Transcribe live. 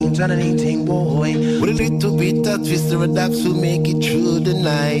than anything, boy. With a little bit of Twista Dappz will make it through the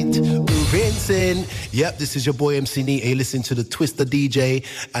night. We're rinsing. Yep, this is your boy MC Neat. Hey, listen to the Twista DJ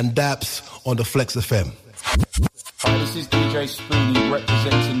and Dappz on the Flex FM. Hi, this is DJ Spoonie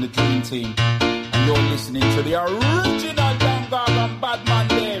representing the Dream Team, and you're listening to the original Dangargan Badman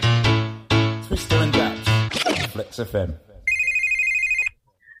Dave, Twista and Dappz, Flex FM.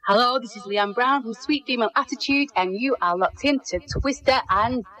 Hello, this is Leanne Brown from Sweet Female Attitude, and you are locked into Twista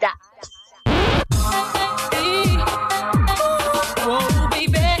and Dappz.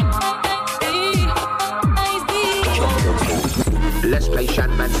 Let's play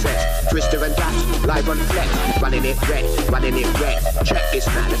Shanman set. Twista and Dappz, live on Flex. Running it red. Check this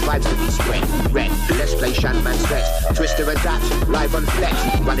now, the vibes to be spread. Red, let's play Shanman set. Twista and Dappz, live on Flex.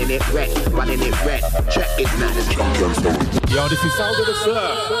 Running it red. Check this now, the Yo, this is Sound of the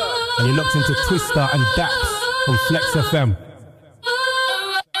Surf, and you're locked into Twista and Dappz on Flex FM.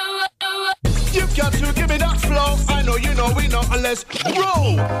 You've got to give me that flow. I know you know we know, and let's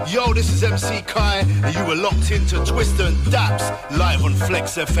roll. Yo, this is MC Kai, and you were locked into Twista and Dappz live on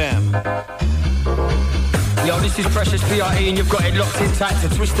Flex FM. Yo, this is Precious PRE, and you've got it locked in tight to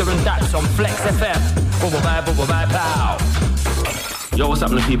Twista and Dappz on Flex FM. Bye, pow. Yo, what's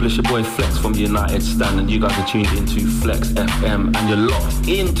happening, people? It's your boy Flex from United Stand, and you guys are tuned into Flex FM, and you're locked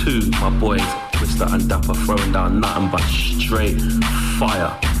into my boys Twista and Dappz throwing down nothing but straight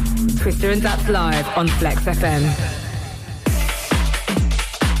fire. Twista and Dappz live on Flex FM.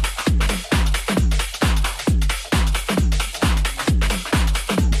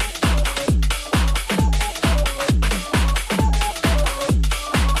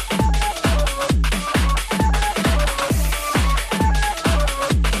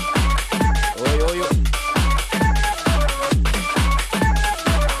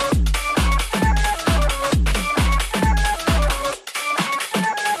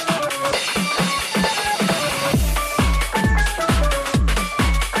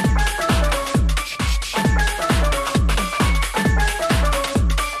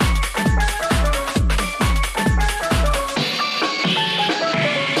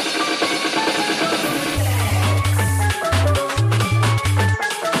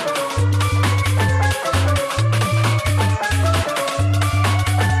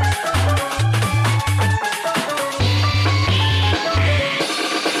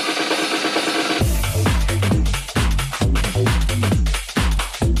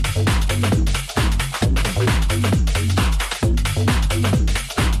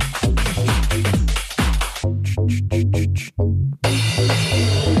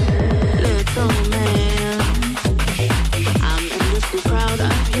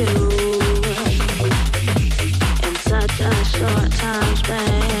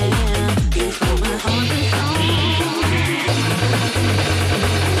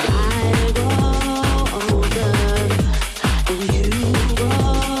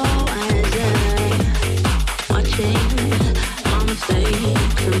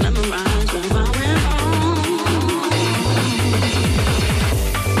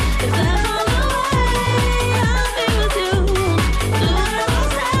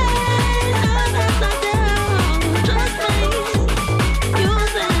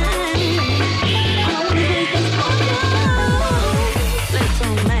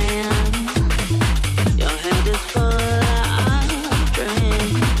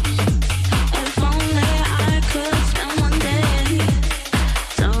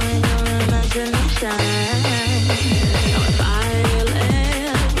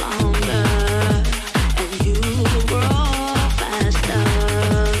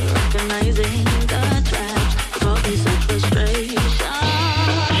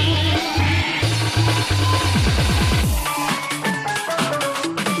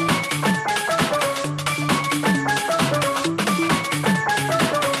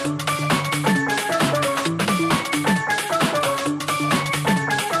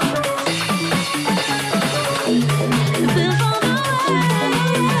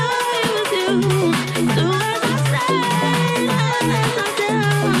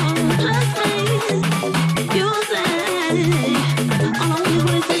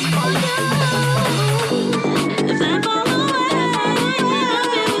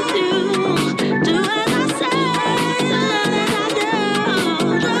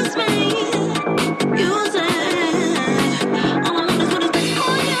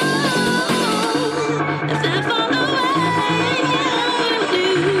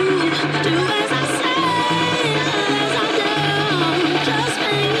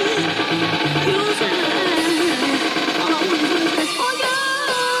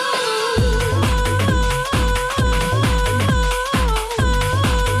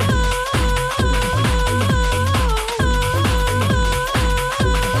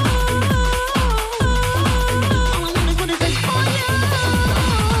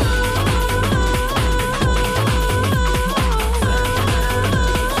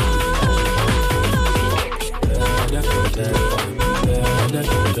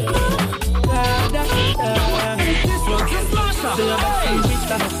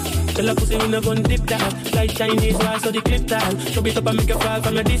 a pussy when a gun dip that. Like Chinese rice or the clip that. Show it up and make a fall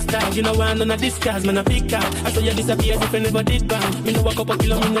from a distance. You know why none of this cars, man a big car. I saw you disappear as if I never did bang. Me no walk up a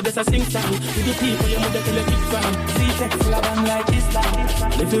kilo, me no just a sing song. With the people, you mother tell you keep from. See text full of bang like this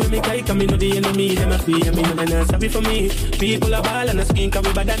like. Live with me kike and me know the enemy. Them a free and me know they're not sorry for me. People are ball and a skin can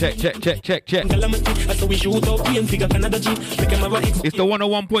we bad. Check. I saw we shoot out and figure Canada G. It's the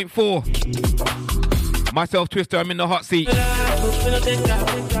 101.4. Myself, Twista, I'm in the hot seat.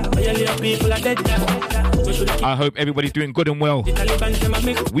 I hope everybody's doing good and well.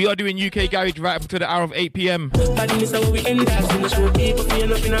 We are doing UK Garage right up to the hour of 8 p.m.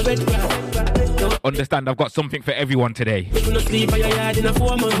 Understand, I've got something for everyone today.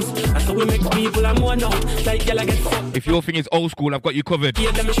 If your thing is old school, I've got you covered.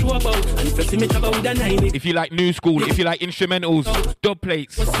 If you like new school, if you like instrumentals, dub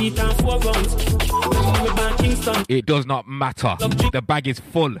plates, it does not matter. The bag is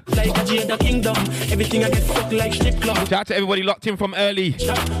full. Shout out to everybody locked in from early.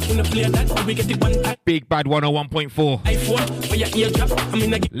 Big Bad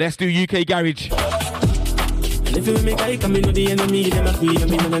 101.4. Let's do UK Garage. If you make I come in with the enemy, them a free, I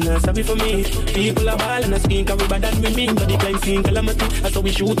mean, and I'm sorry for me. People are ball and a skin can we bad than we mean. But the crime scene calamity. I saw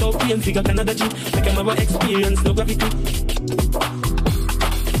we shoot out and figure Canada G. Make them have a experience, no gravity.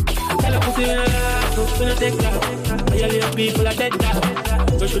 Tell a pussy when I laugh, when I take that. All your little people are dead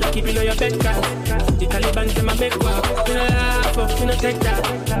that. So should I keep in on your bed cast? The Taliban them a make walk. When I laugh, when I take that.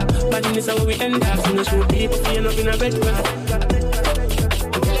 But in this how we end up. So no shoot people, fear up in a bed cast.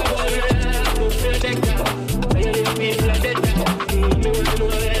 When I take that. People are dead. Me want to know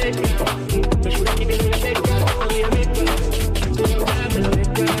how they dead. But should I keep it in your bed? Only a make one.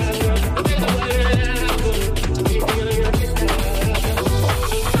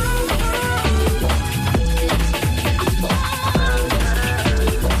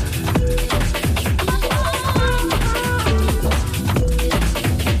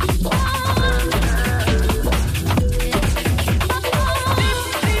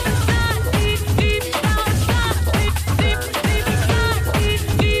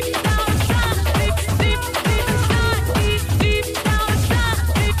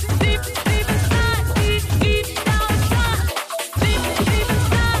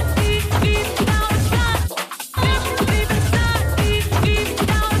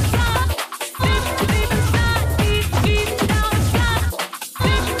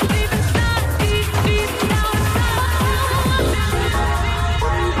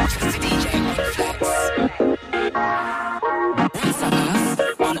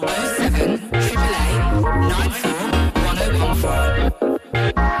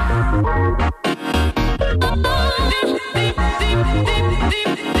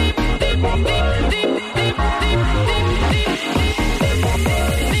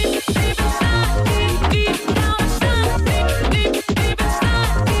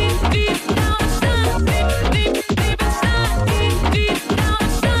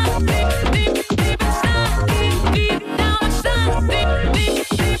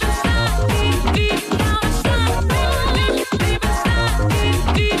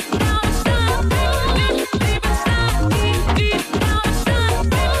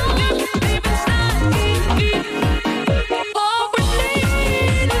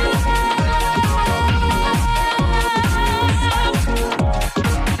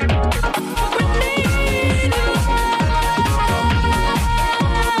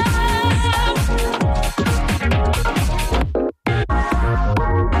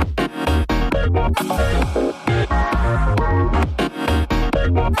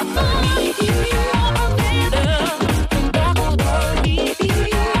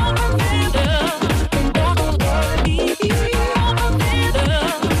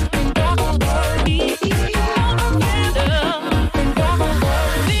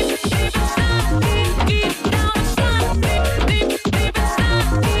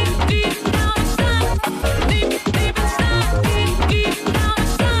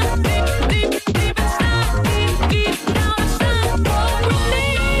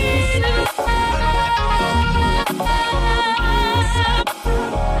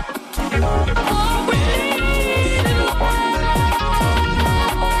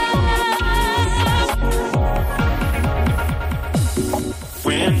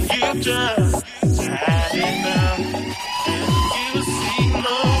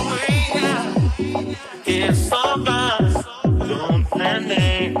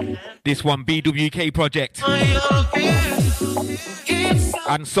 This one, BWK Project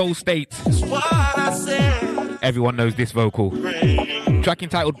and Soul State. Everyone knows this vocal. Track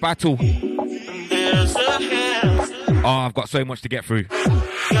entitled Battle. Oh, I've got so much to get through.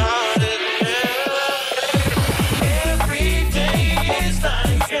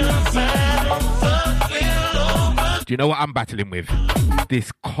 you know what I'm battling with? This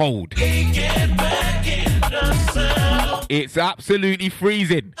cold. It's absolutely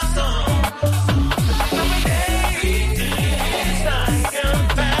freezing.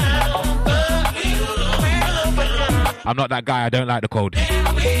 I'm not that guy, I don't like the cold.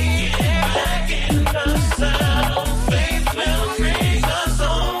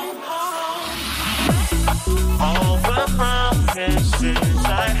 All the promises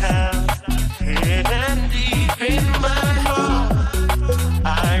I have hidden deep in my heart,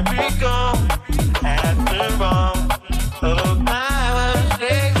 I recall at the wrong of my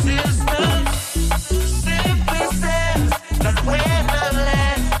existence. Simply says that when I'm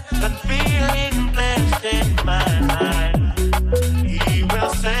left, that feeling blessed in my mind, he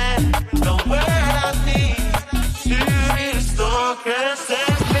will send the word I need to restore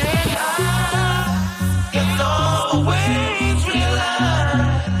contentment. I can always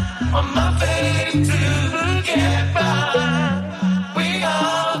rely on my faith to get by. We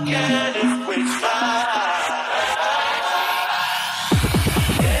all can if we try.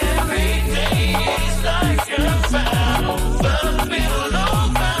 Every day is like a vow, but we'll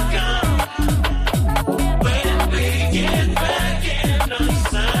overcome. When we get back in the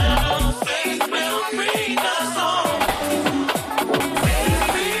sound, faith will bring us home.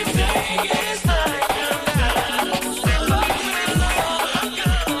 Every day is like a vow, but we'll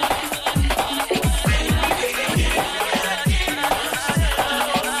overcome. When we get back in the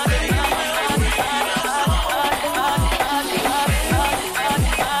sound, faith will bring us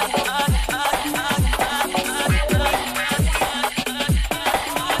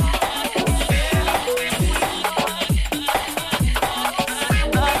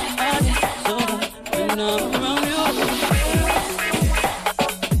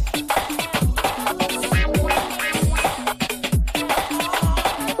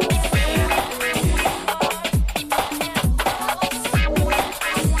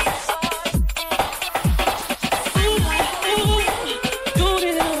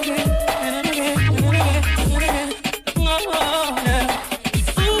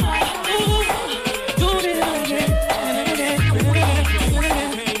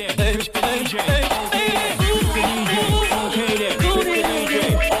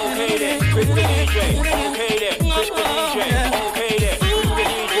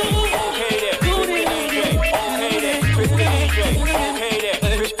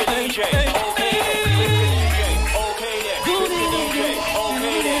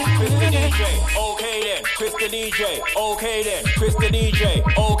Twista DJ, okay then, Twista DJ,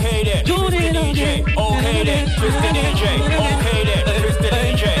 okay then, Twista DJ, okay then, Twista DJ, okay then, Twista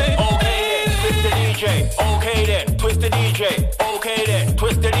DJ, okay then, Twista DJ, okay then,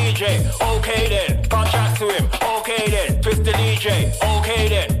 Twista DJ, okay then, punch out to him, okay then, Twista DJ, okay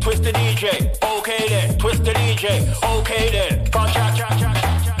then, Twista DJ, okay then, Twista DJ, okay then, punch out, cha cha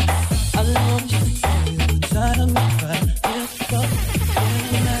cha cha. I love you inside of my heart, it's so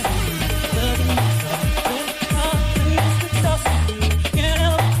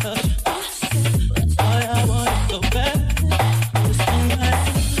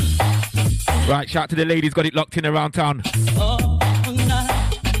Right, shout to the ladies, got it locked in around town.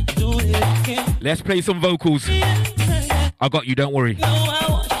 Let's play some vocals. I got you, don't worry.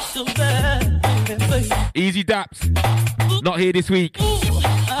 Easy Dappz, not here this week.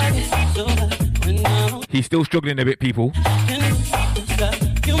 He's still struggling a bit, people.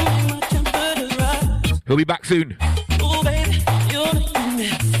 He'll be back soon.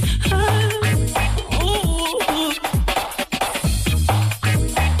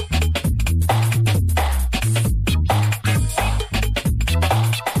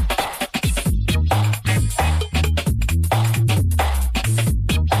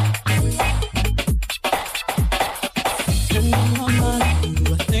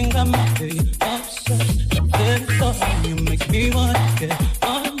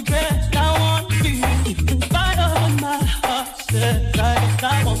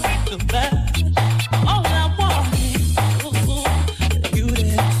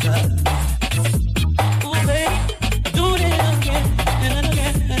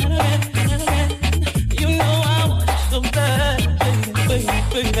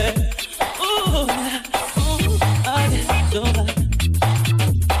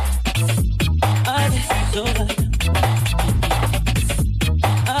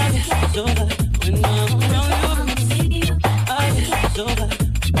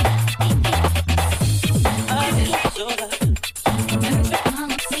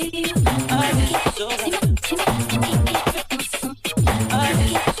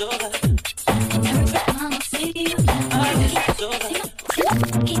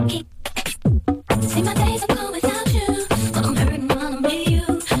 See my days are gone without you.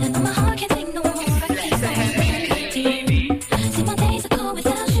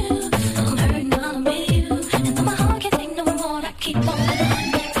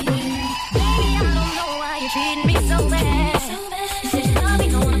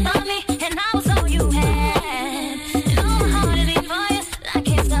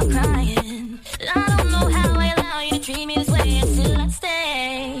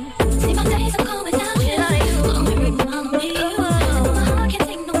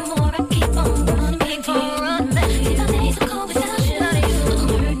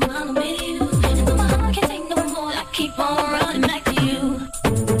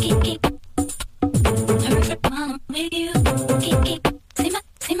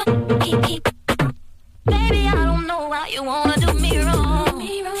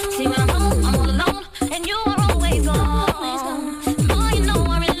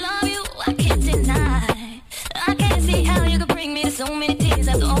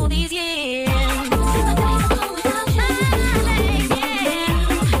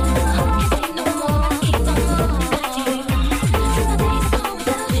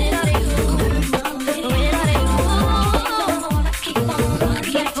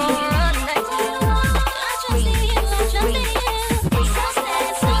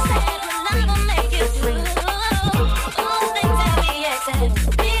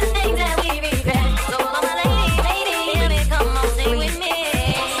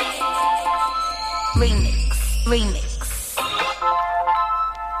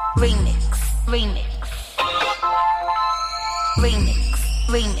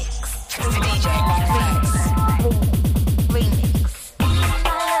 Twista DJ on Flex. Remix.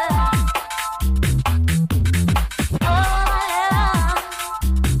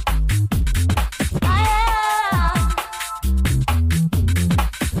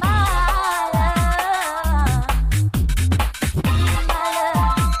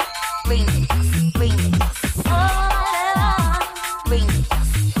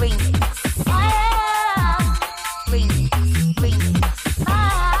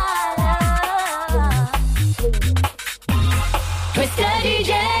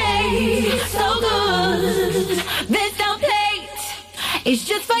 It's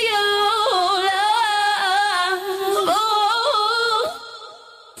just for you, love. Ooh.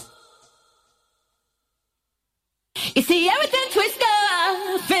 You see everything Twista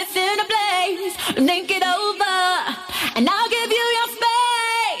fits in a place. Think it over, and I'll give you your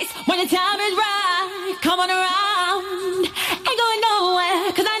space when the time is right. Come on around, ain't going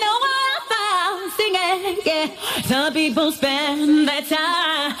nowhere, 'cause I know what I found singing. Yeah, some people spend their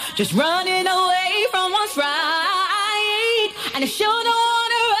time just running away from what's right, and it's sure don't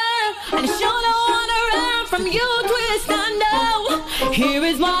wanna run, and it's sure don't wanna run from you, Twista. No, here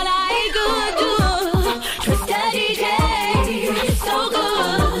is what I could do. Twista DJ, so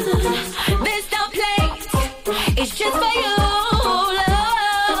good. This don't play, it's just for you.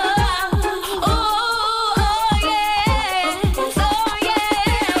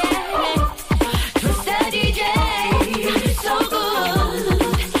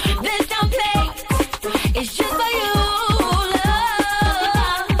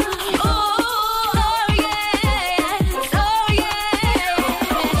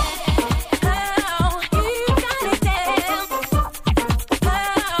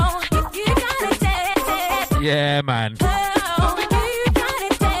 Yeah, man.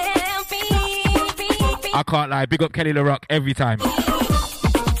 I can't lie. Big up Kelly LaRock every time.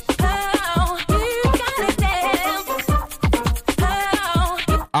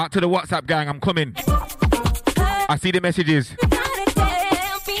 Out to the WhatsApp gang, I'm coming. I see the messages.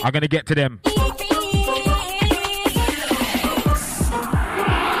 I'm gonna get to them.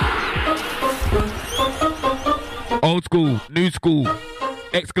 Old school, new school,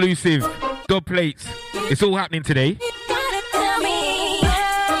 exclusive, dub plates. It's all happening today.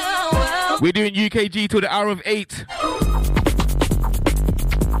 We're doing UKG till the hour of 8.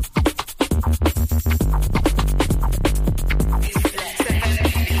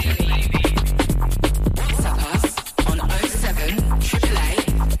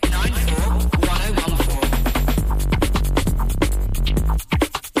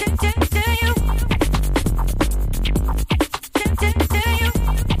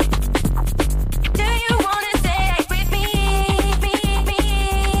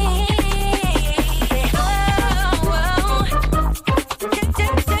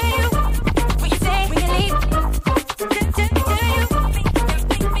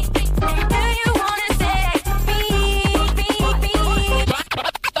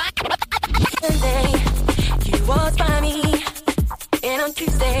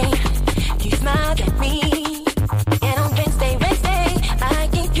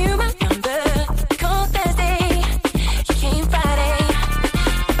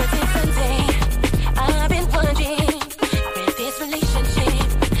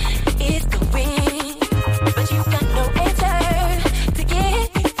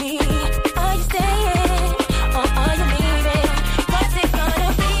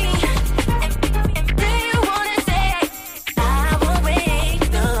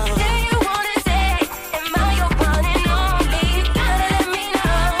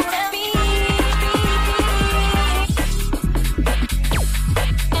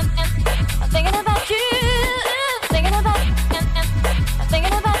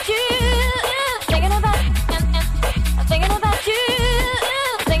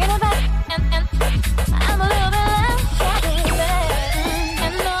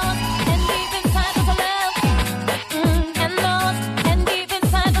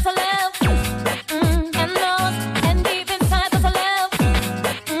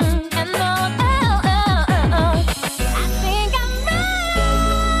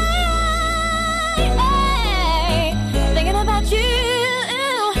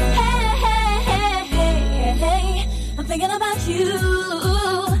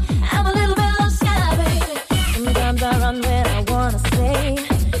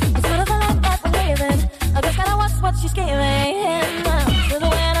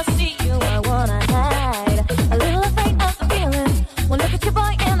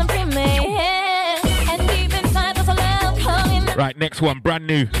 Right, next one, brand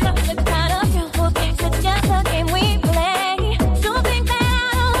new.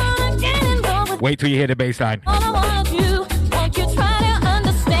 Wait till you hear the bass line. All I want you try to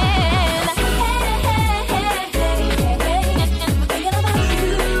understand? Thinking about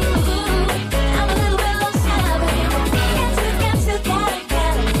you, I'm a little bit lost now, baby.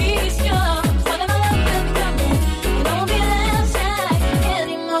 Gotta be sure. Talking about love will be coming. You don't be that shy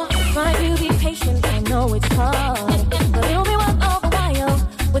anymore. Try to be patient, I know it's hard, but it'll be worth all the while.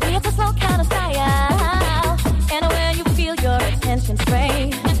 With me, it's a slow kind of style, and when you feel your attention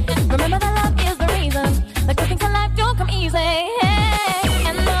strayed, remember that love is the reason. The good things in life don't come easy.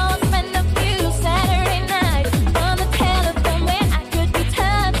 And I'll spend a few Saturday nights on the telephone where I could be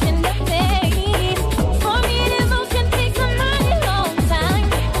touching your face. For me, devotion takes a mighty long time.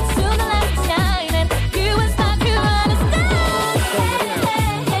 Soon the light will shine and you will start to understand. Thinking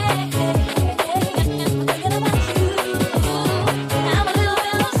about you, I'm a little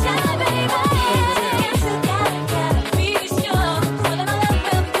bit more shy, baby. Gotta be sure. Talking about love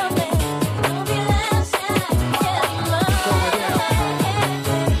will be coming. Don't be that shy anymore. Thinking about you,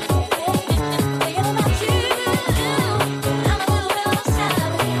 I'm a little bit more shy,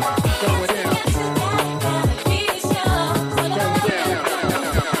 baby. Gotta be sure.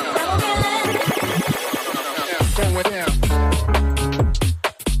 Talking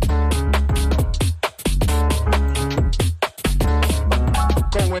about love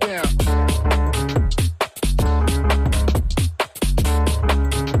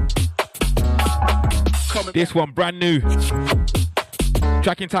will be This one brand new.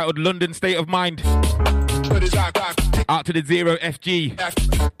 Track entitled London State of Mind. Out to the Zero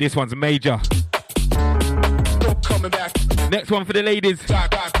FG. This one's major. Next one for the ladies.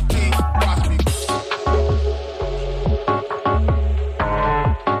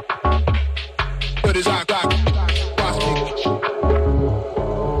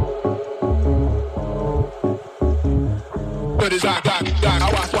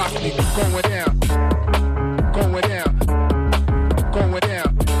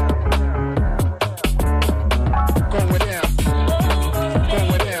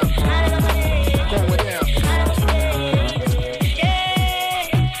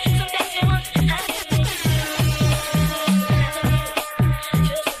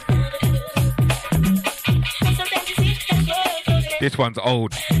 This one's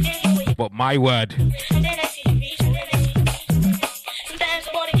old, but my word.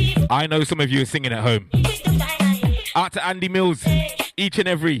 I know some of you are singing at home. Out to Andy Mills, each and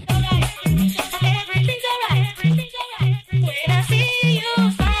every.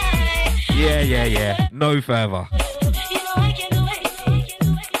 Yeah. No further.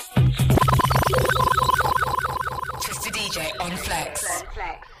 Twista DJ on Flex.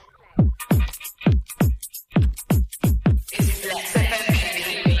 It's Flex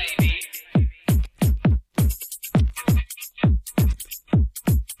FM, baby.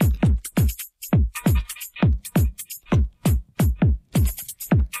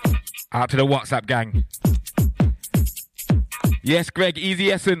 Out to the WhatsApp gang. Yes, Greg,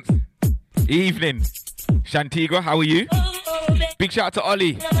 Easy Essence. Evening. Shantigra, how are you? Big shout out to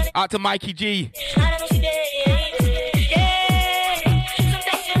Ollie. Out to Mikey G.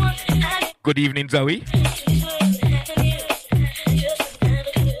 Good evening, Zoe.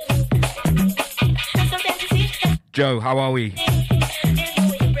 Joe, how are we?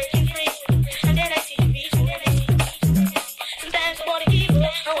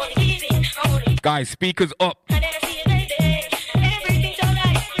 Guys, speakers up.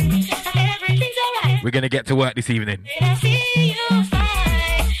 We're going to get to work this evening.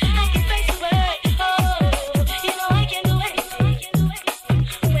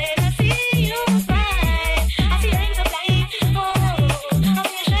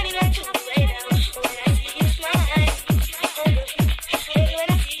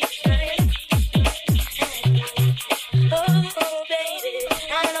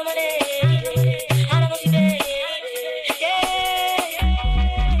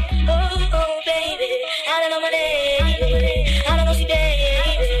 I don't know my name.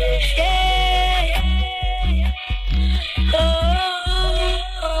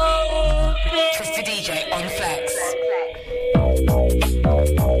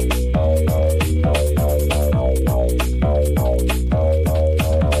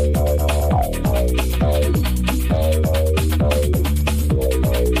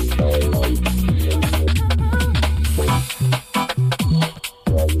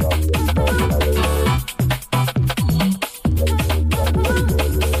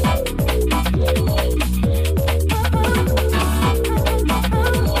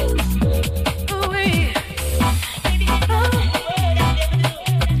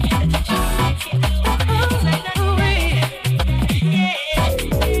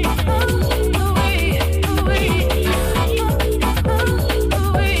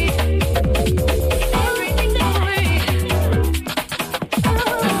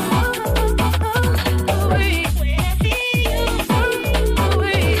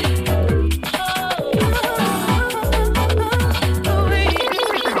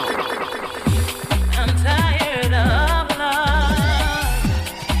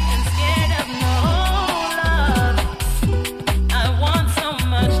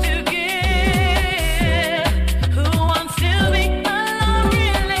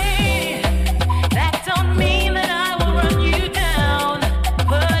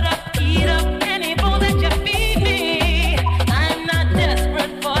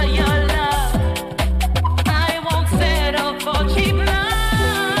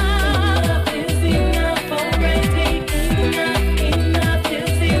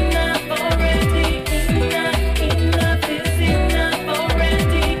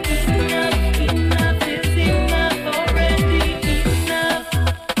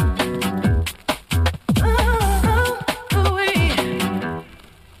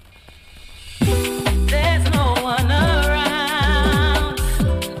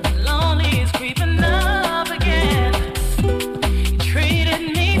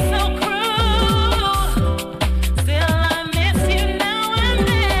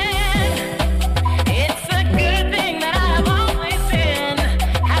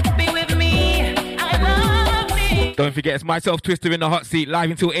 Don't forget, it's myself, Twista, in the hot seat,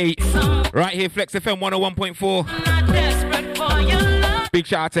 live until 8. Right here, Flex FM 101.4. Big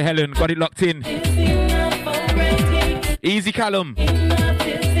shout out to Helen, got it locked in. Easy, Callum.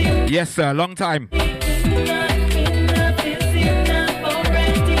 Yes, sir, long time.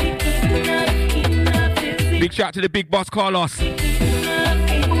 Big shout out to the big boss, Carlos.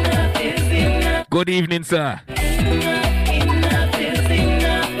 Good evening, sir.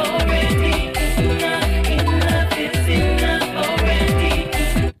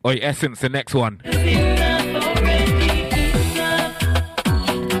 Oi, Essence, the next one.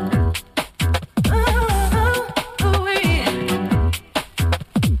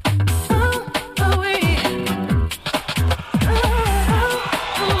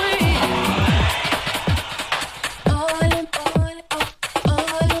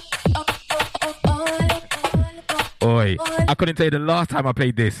 Oi, I couldn't tell you the last time I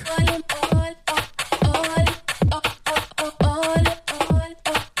played this.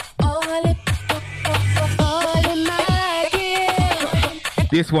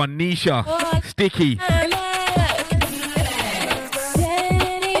 This one, Nisha, Sticky.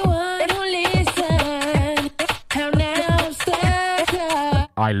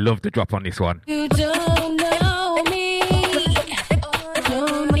 I love the drop on this one. You don't know me,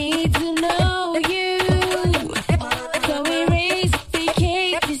 don't need to know you. So erase,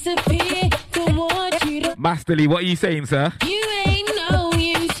 vacate, disappear, don't want you to. Masterly, what are you saying, sir? You ain't no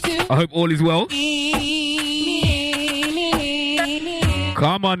use to. I hope all is well.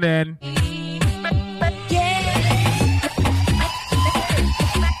 Come on then.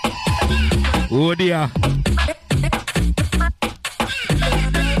 Oh dear.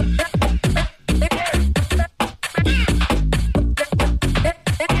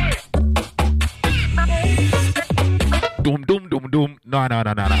 Doom, doom, doom, doom. No.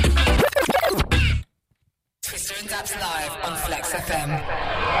 Twista and Dappz live on Flex FM.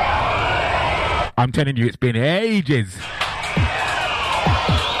 I'm telling you, it's been ages.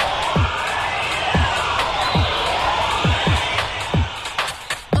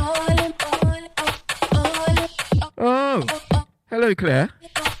 Oh, hello, Claire.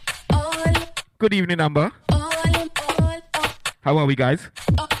 Good evening, Amber. How are we, guys?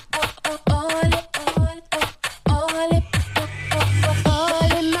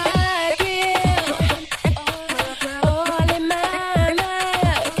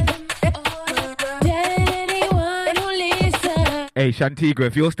 Hey, Shantigra,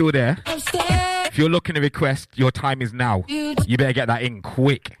 if you're still there, if you're looking to request, your time is now. You better get that in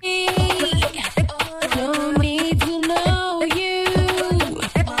quick. Don't need to know you.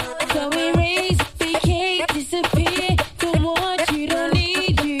 So erase, vacate, disappear. Don't want you, don't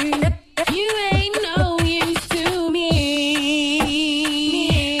need you. You ain't no use to me.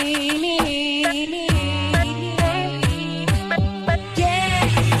 Yeah.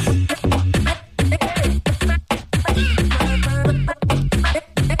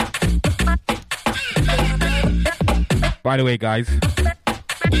 By the way, guys,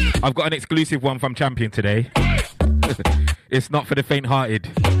 I've got an exclusive one from Champion today. It's not for the faint-hearted.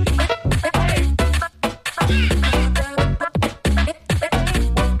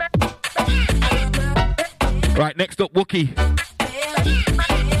 Right, next up, Wookie.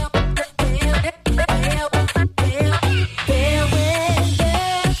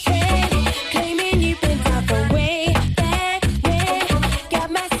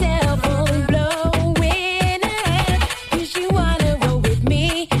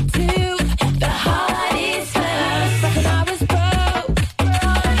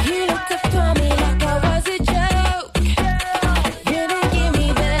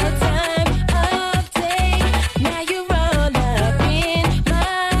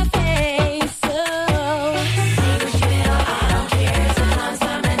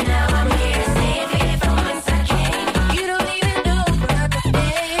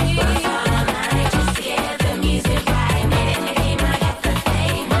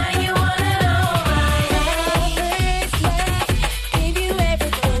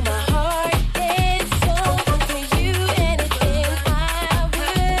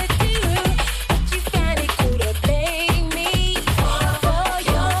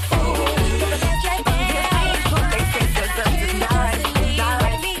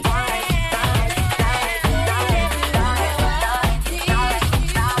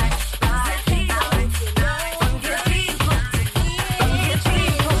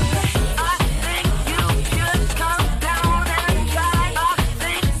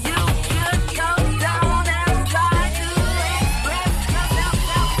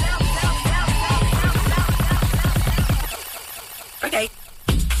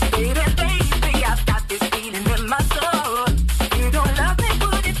 Baby, I've got this feeling in my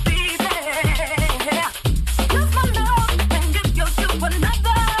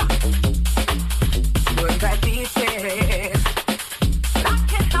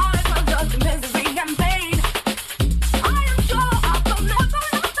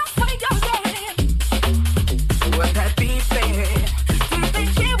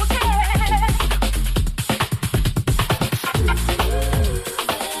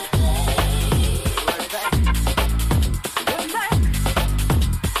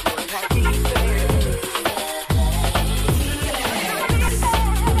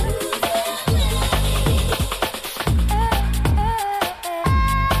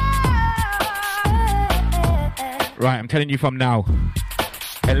Right, I'm telling you from now.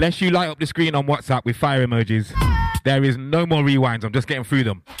 Unless you light up the screen on WhatsApp with fire emojis, there is no more rewinds. I'm just getting through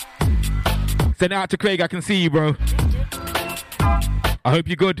them. Send it out to Craig. I can see you, bro. I hope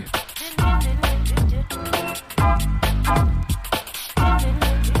you're good.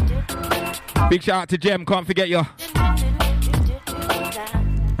 Big shout out to Jem. Can't forget you.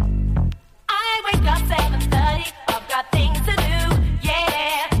 I wake up 7:30. I've got things to do.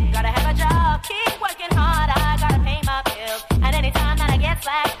 Yeah, gotta have a job. Keep working hard. I gotta pay my bills. And anytime that I get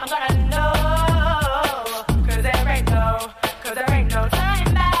slack, I'm gonna know. Cause there ain't no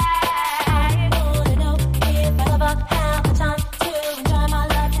time back. I wanna know if I ever have the time to enjoy my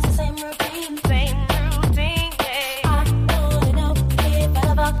life. It's the same routine, yeah. I wanna know if I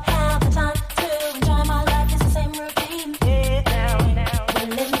ever have the time to enjoy my life. It's the same routine, yeah.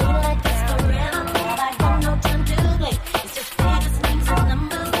 Will it be like this forever? Have I got no time to play? It's just figures, names, and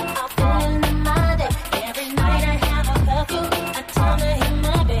numbers. I'll fill in my day. Every night I have a curfew. A time to hit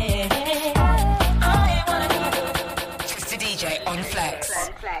my bed. I wanna know. Twista DJ on Flex.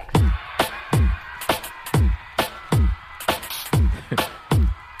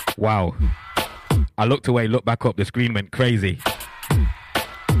 Wow. I looked away, looked back up, the screen went crazy.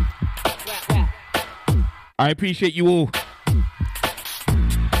 I appreciate you all.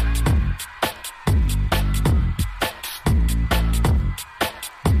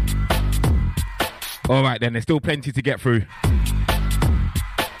 Alright then, there's still plenty to get through.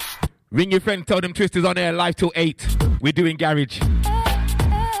 Ring your friends, tell them Twista's on air live till 8. We're doing garage.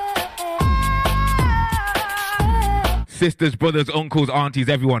 Sisters, brothers, uncles, aunties,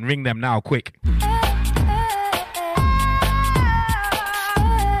 everyone, ring them now, quick.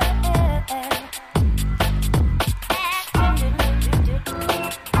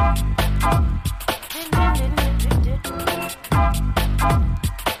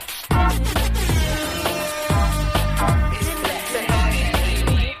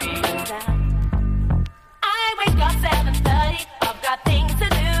 I wake up 7:30. I've got things to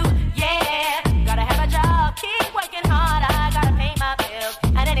do. Yeah, gotta have a job. Keep working hard. I gotta pay my bills.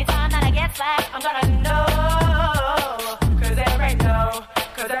 And anytime that I get slack, I'm gonna know. Cause there ain't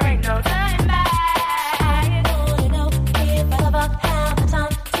no time back. I wanna know if I ever have the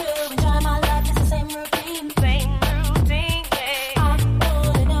time to enjoy my life. It's the same routine, yeah. I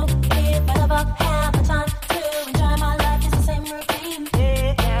wanna know if I ever have the time to enjoy my life. It's the same routine,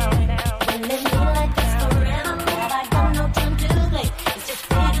 yeah. Will it be like this forever? Have I got no time to play? It's just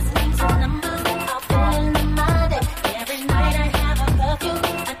figures, names, and numbers. I'll fill in my day. Every night I have a curfew.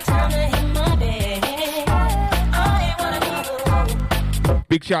 A time to hit my bed. I wanna know.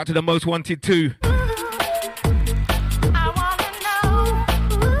 Big shout out to the Most Wanted 2. I wanna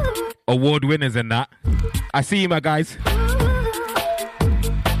know. Award winners and that. I see you, my guys.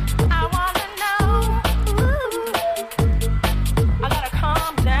 I wanna know. I gotta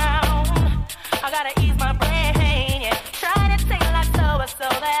calm down. I gotta ease my brain. Yeah. Try to take life slower so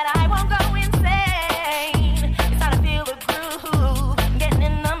that I won't go insane. It's time to feel the groove, getting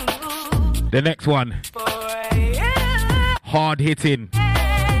in the mood. The next one. For you. Hard hitting.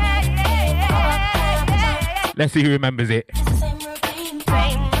 Let's see who remembers it. It's the same routine,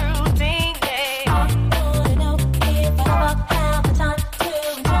 yeah. I wanna know if I ever have the time to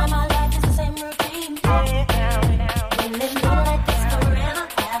enjoy my life. It's the same routine, yeah. Will it be like this forever?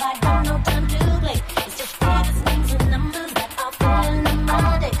 Have I got no time to play? It's just figures, names, and numbers that I'll fill in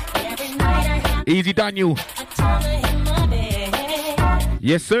my day. Every night I have Easy Daniel. a time to hit my bed.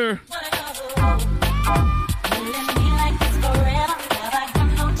 Yes, sir. Will it be like this forever? Have I got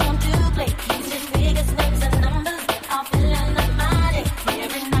no time to play? It's just figures, names, and numbers that I'll fill in my day.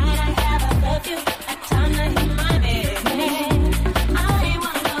 Every night I have a curfew. A time to hit my bed. I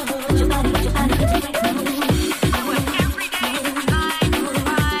wanna know what your body, I work every day, 9 to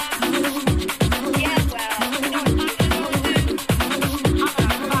 5. Yeah, well, you know what I'm gonna do? I'm gonna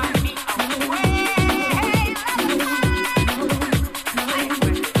fire me away.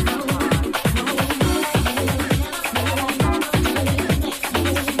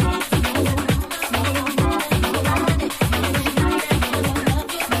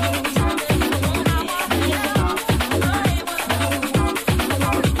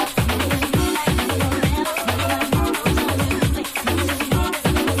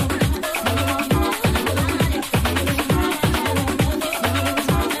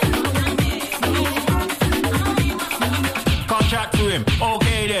 Contract to him.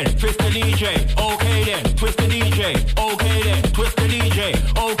 Okay then, Twista DJ. Okay then, Twista DJ. Okay then, Twista DJ.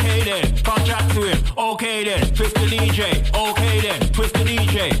 Okay then, contract to him. Okay then, Twista DJ. Okay then, Twista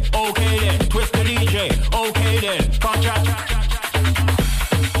DJ. Okay then, Twista DJ. Okay then, contract.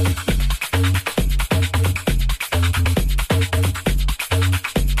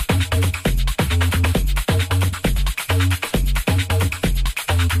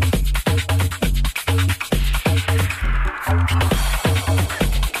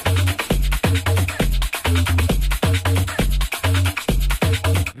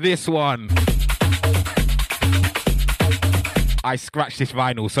 This one. I scratched this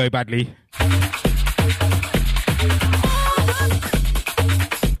vinyl so badly.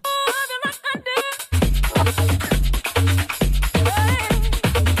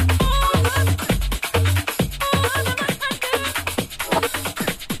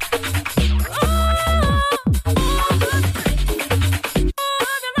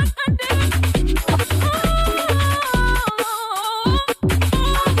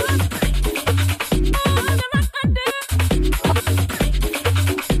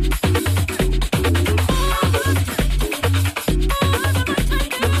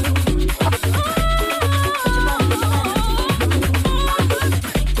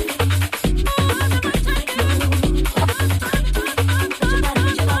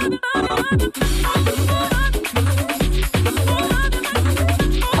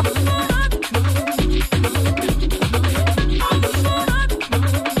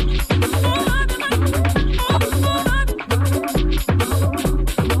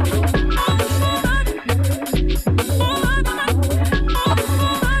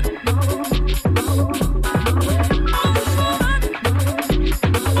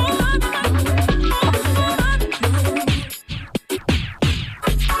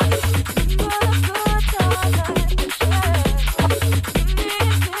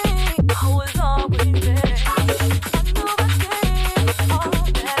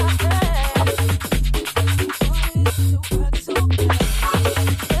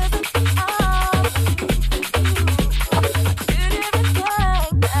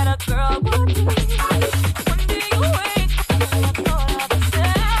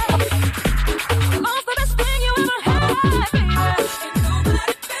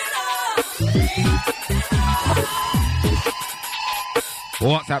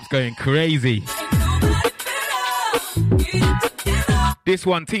 WhatsApp's going crazy. This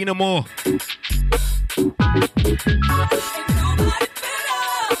one, Tina Moore.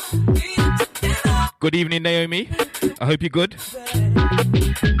 Good evening, Naomi. I hope you're good.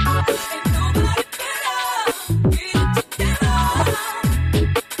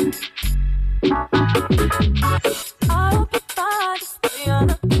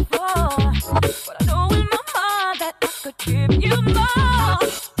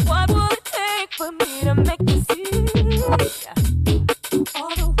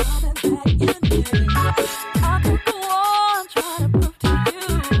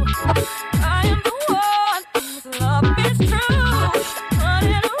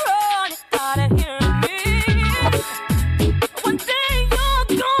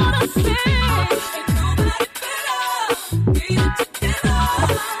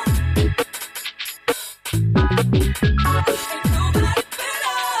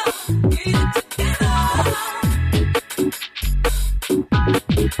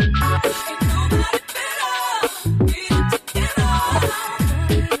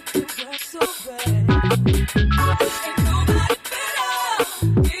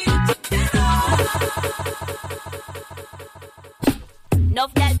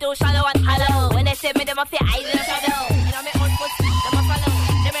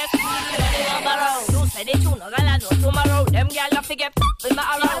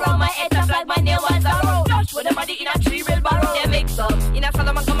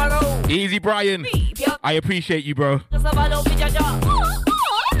 Easy, Brian. I appreciate you, bro.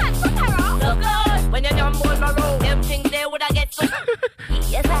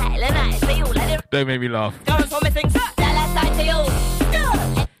 Don't make me laugh.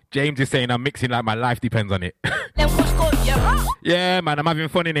 James is saying I'm mixing like my life depends on it. Yeah, man, I'm having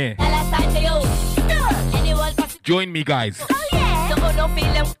fun in here. Join me, guys.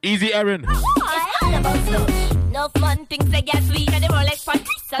 Easy, Aaron.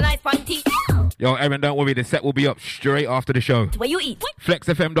 Yo, Aaron, don't worry, the set will be up straight after the show. Where you eat?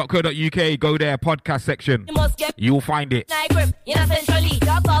 flexfm.co.uk, go there, podcast section. You'll find it. Next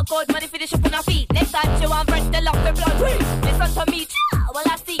time you want fresh, the lock the blood. Listen to me, well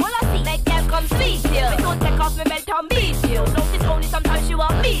I see. Make them come sweet you. We don't take off my belt and beat you. Notice only sometimes you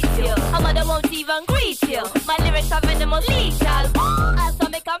won't meet you. A mother won't even greet you. My lyrics are venomous lethal. Also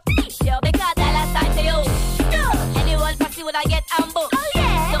make them beat you. Because I last time to you. Anyone passy would I get ambushed. Oh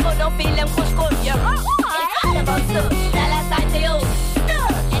yeah. So no feel them push good, yeah. It's all about so. That last time to you.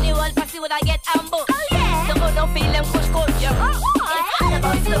 Anyone passy would I get ambushed. Oh yeah. So no feel them push good, yeah. It's all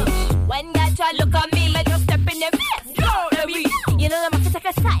about so. When God try look at me, make just step in their face. You know them have to take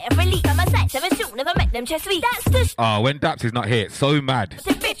a side, every leak on my side. 7 soon, never met them chest sweet. That's the when Dappz is not here, it's so mad.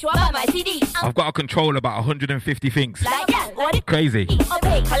 Bitch, what about my CD? I've got to control about 150 things. Like that, what crazy.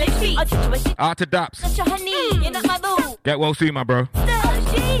 Out to Dappz. Get well soon, my bro.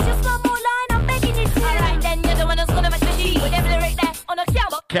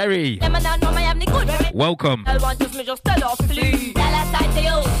 Kerry, welcome. Anyone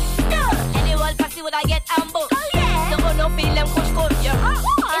pussy would I get ambo? Don't no feel them push code. It's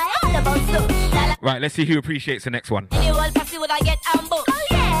all about so. Right, let's see who appreciates the next one. Anyone pussy would I get ambo?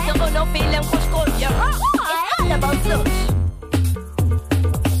 Don't no feel them push code. It's all about so.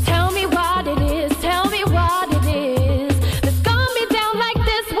 Tell me what it is. Tell me what it is. That's got me down like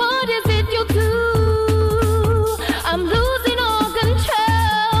this. What is it you do? I'm losing all control.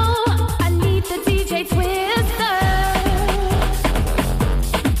 I need the DJ Twister.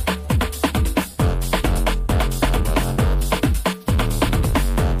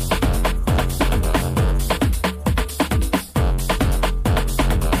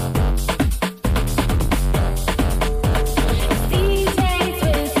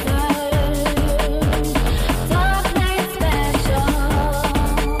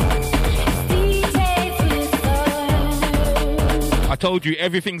 I told you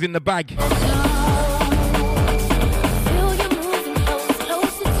everything's in the bag.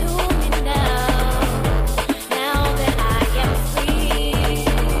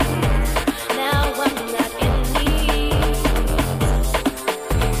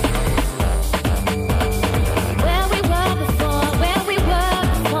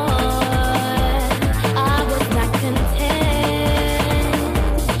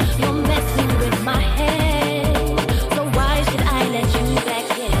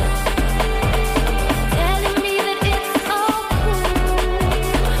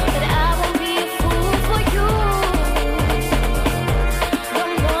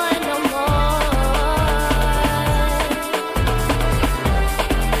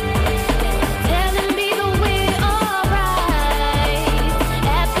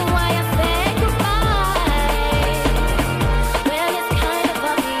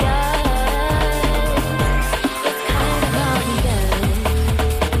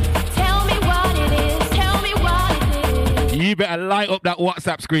 You better light up that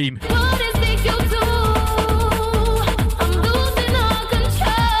WhatsApp screen.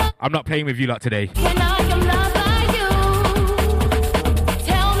 I'm not playing with you lot today.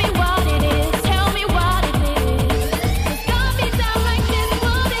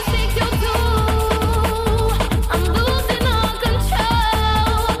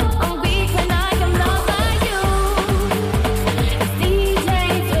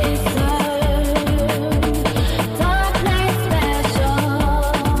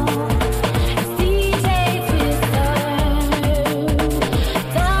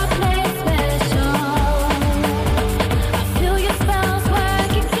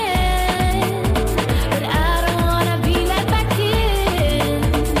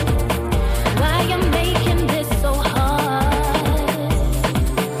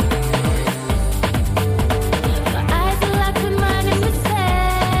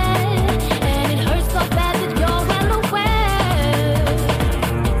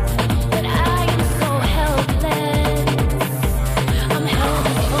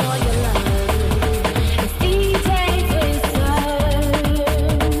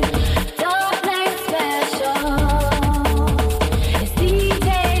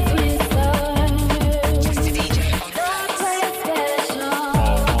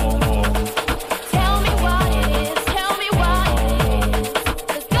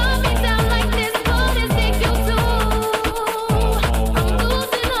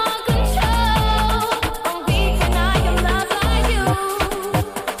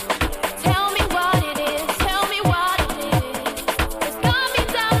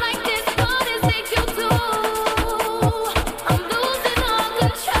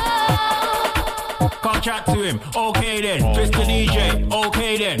 Chat to him, okay then, Twista DJ,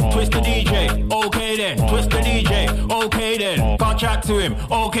 okay then, Twista DJ, okay then, Twista DJ, okay then, can't chat to him,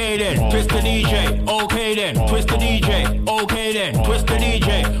 okay then, Twista DJ, okay then, Twista DJ, okay then, Twista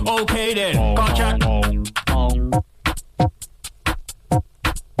DJ, okay then, can't chat.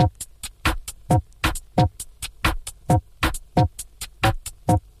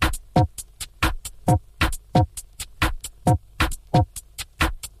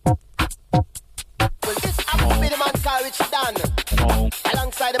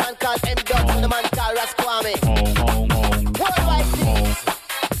 Alongside the man called M-Dub and the man called Rasquami. Worldwide things.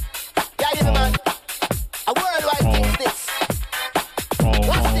 Yeah, you know, man. A worldwide thing this.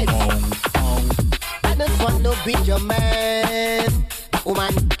 What's this? I just want to be your man.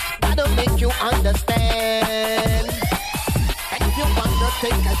 Woman, I don't make you understand. And if you want to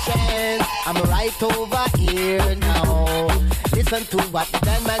take a chance, I'm right over here now. Listen to what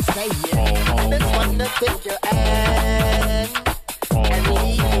that man say, yeah. I just want to take your hand and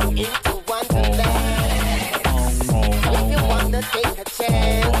lead you into wonderland. So if you want to take a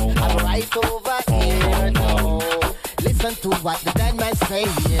chance, what the dead man's saying.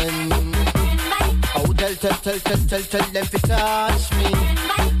 Oh, tell them to touch me.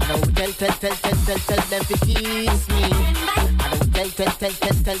 No, tell them to kiss me. I don't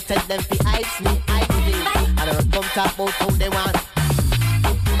tell them to ice me. I don't come talk about how they want.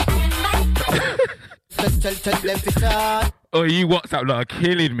 Tell them to touch. Oh, you WhatsApp lot are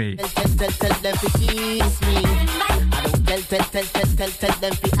killing me. Tell them to kiss me. I don't tell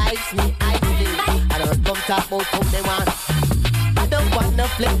them to ice me. I don't come talk about how they want. I don't wanna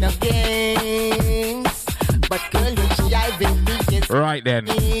play no games, but girl, you driving me insane. Right then.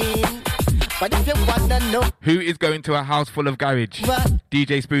 But if you wanna know who is going to a house full of garage, what?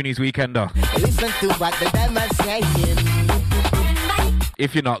 DJ Spoonie's Weekender. Listen to what the demon's saying.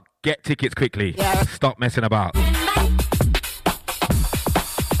 If you're not, get tickets quickly. Yeah. Stop messing about.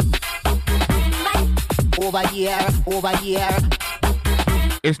 Over here.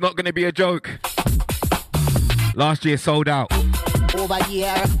 It's not going to be a joke. Last year sold out. Over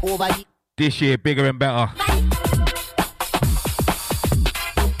here. This year bigger and better.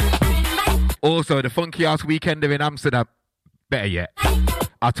 Also, the Funky House Weekender in Amsterdam. Better yet.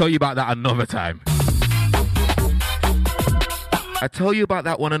 I'll tell you about that another time. I'll tell you about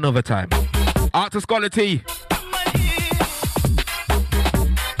that one another time. Out to Scholar T.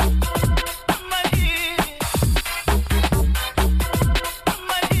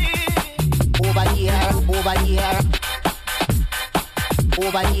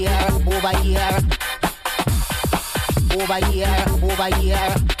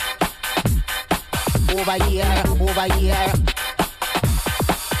 Over here.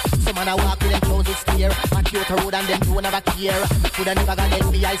 Some man a walk with them clothes steer. Match out a road and them don't have a care. Coulda never got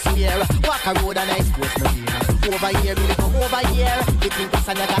FBI I swear. Walk a road and I expose no fear. Over here, we come over here. You think this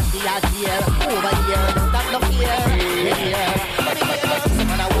and you got the ass here. Over here, don't have no fear. Here. Some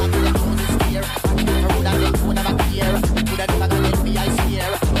man a walk with them clothes steer. Match out a road and them don't have a care. Coulda never got FBI I swear.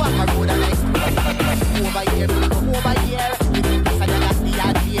 Walk a road and I expose. Over here, we come over here. You think this and you got the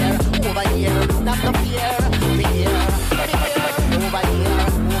ass here. Over here, don't have no fear. Here. Over here.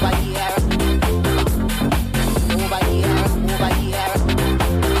 Over here.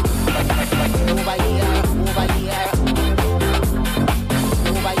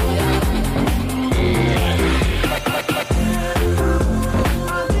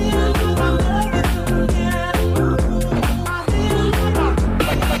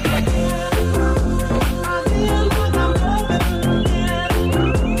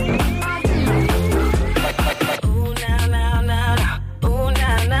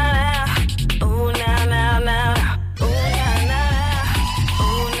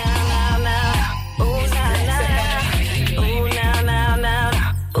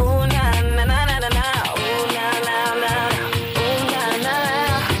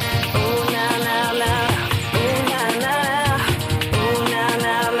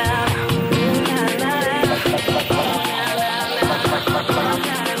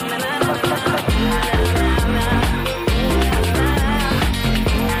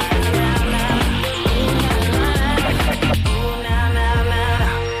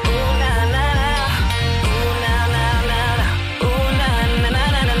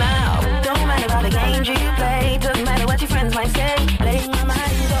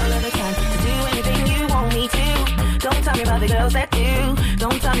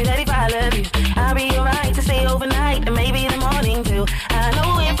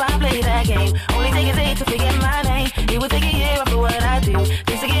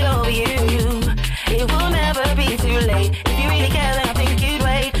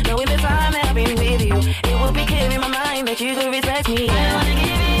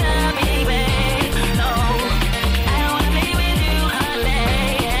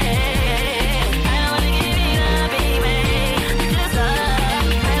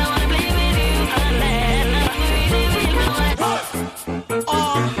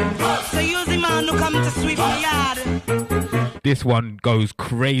 This one goes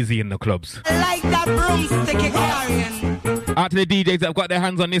crazy in the clubs. I like that broomstick you're carrying. Out to the DJs that have got their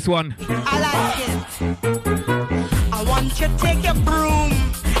hands on this one. I like it. I want you to take your broom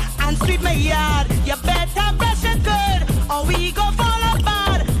and sweep my yard. You better brush it good or we go fall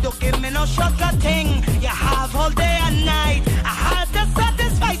apart. Don't give me no shortcut thing. You have all day and night. I had to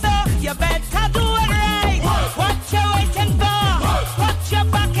satisfy, so you better do it right. What you waiting for? What you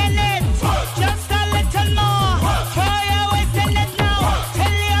backing it? Just a little more. Try your wasting it now.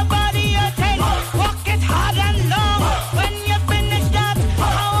 Tell your body you're 10. Walk it hard and long. When you finish that,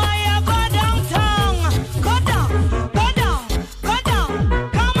 how are you go downtown? Go down, go down, go down.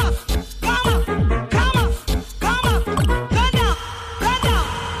 Come up, come up, come up, come up. Go down, go down,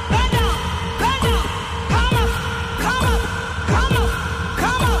 go down, go down.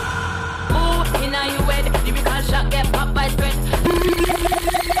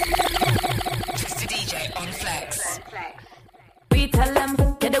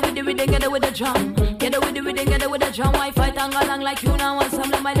 drum. Get it with the rhythm, get it with the drum. Why fight and go along like you now want some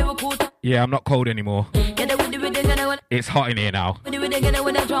like my Liverpool. Yeah, I'm not cold anymore. Get it with the rhythm, get it with It's hot in here now. the rhythm, get it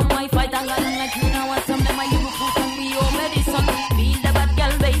with the drum. Why fight and go along like you now want some like my Liverpool. We already son. Feel the bad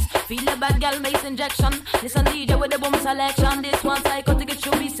girl bass, feel the bad girl bass injection. Listen DJ with the boom selection. This one cycle to get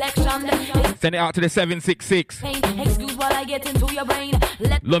through me section. Send it out to the 766. Excuse while I get into your brain.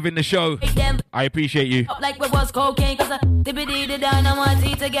 Loving the show. I appreciate you. Up like we was cocaine, cause I dippity the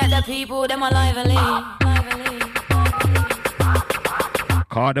dynamite to get the people them alive and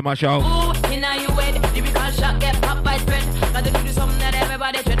Card them my show. Ooh, in a you wed, lyrical shot get popped by spread. Gotta do something that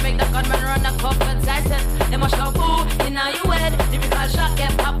everybody dread. Make the gunman run the cup and size it. Them a shout, ooh, in a you wed, lyrical shot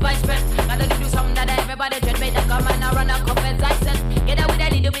get popped by spread. Gotta do something that everybody dread. Make the gunman run the cup and size it. Get out with a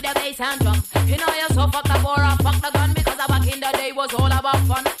little bit of bass and drum. You know you're so fucked up or fuck the gun, because back in the day was all about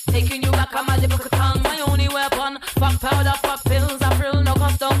fun. Taking you back on my lyrical tongue, my only weapon. Fuck powder, fuck pills, I thrill, no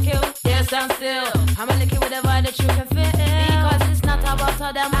cost, don't kill. Yeah, stand still. I'm a licky with a vibe that you can feel. Because it's not about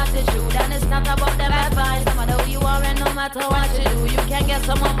them attitude, and it's not about them advice. No matter who you are and no matter what you do, you can get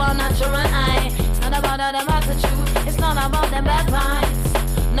some of our natural eye. It's not about them attitude, it's not about them advice.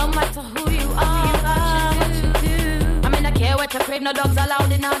 No matter who you are, you got what you do. I mean, I care what you crave, no dogs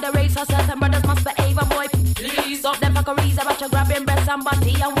allowed in all the race. So certain brothers must behave, a boy. Please stop them fuckeries about your grabbing breasts and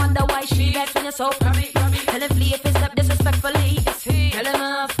body. I wonder why she vex when you're so crabby. Tell him flee if he step disrespectfully. Tell him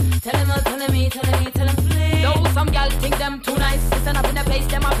off, tell him off, tell him flee. Though some gal think them too nice, listen up in the place,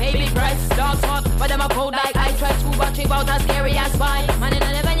 them a pay big price. Dogs hot, but them a cold like ice. Try to but trip out as scary as spice. Man in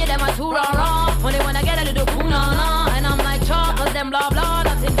the venue, them a too raw. Only when I get a little cool, nah. And I'm like chalk, cause them blah blah.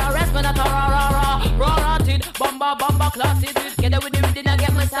 Nothing to rest, but not a raw tid. Bomba clotted. Get it with the rhythm, I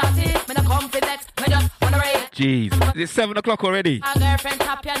get me started. When I come for next, I just wanna rave. Jeez, it's 7 o'clock already. My girlfriend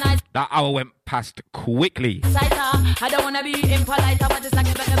tap your nice. That hour went past quickly. I don't wanna be impolite, but it's like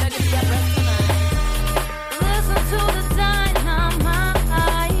a better to be a breath tonight. Listen to the dynamite.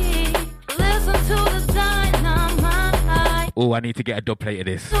 Listen to the dynamite. Oh, I need to get a dub plate of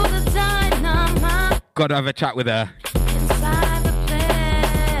this. To the dynamite. Gotta have a chat with her. Inside the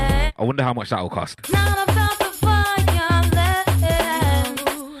place. I wonder how much that'll cost. Not about the violence.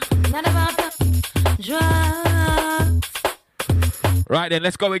 Not about the drugs. Right then,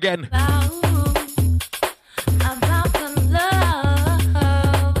 let's go again. About the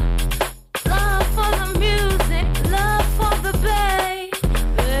love. Love for the music. Love for the bass.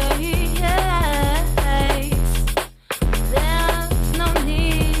 There's no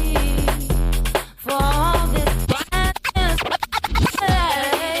need for all this.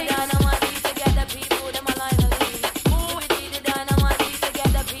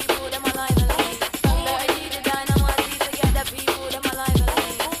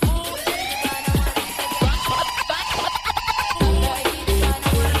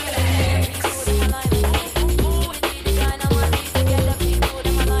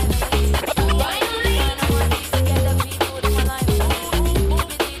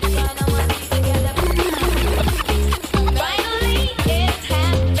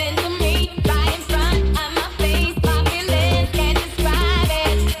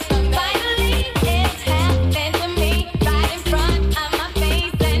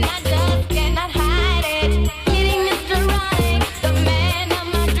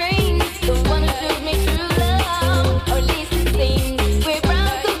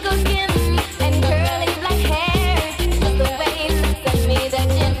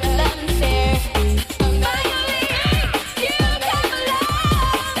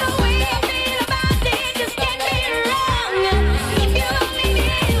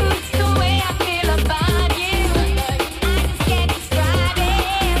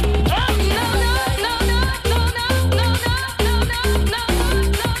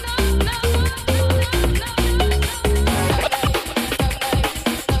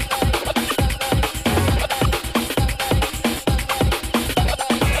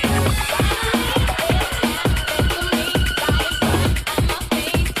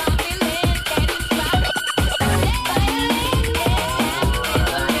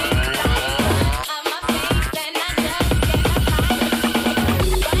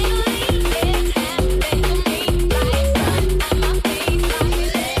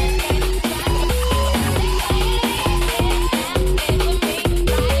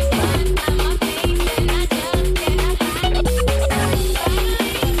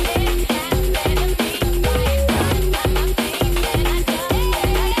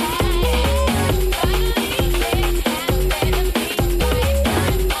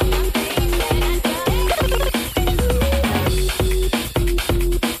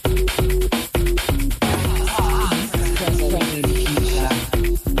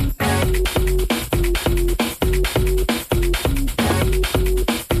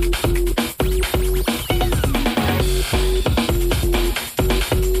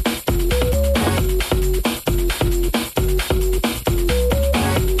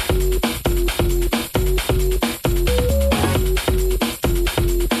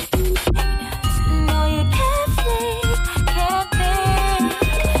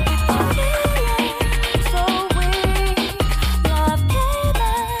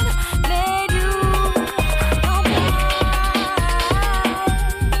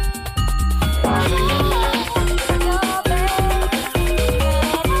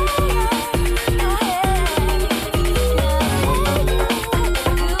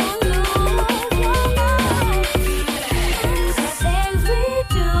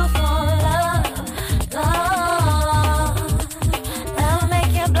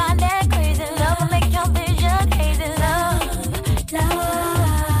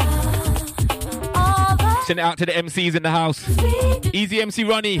 Send it out to the MCs in the house. Easy MC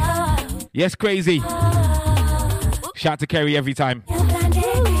Ronnie. Yes, crazy. Shout to Kerry every time.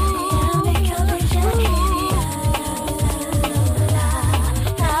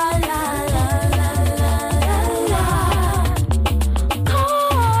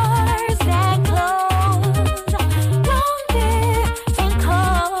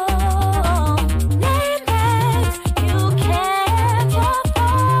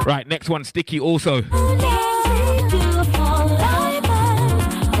 Right, next one, Sticky also.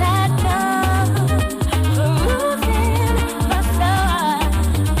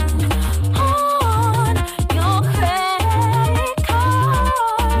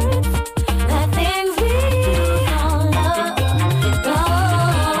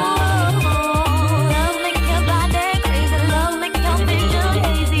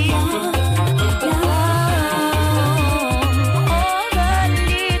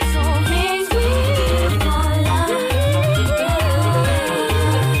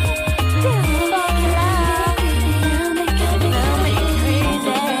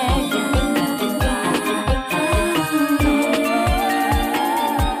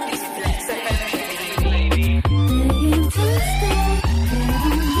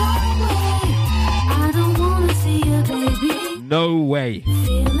 No way.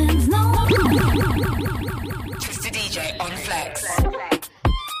 Twista DJ on Flex.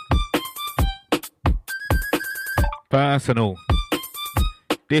 Personal.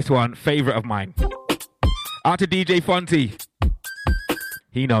 This one, favourite of mine. Out to DJ Fonty.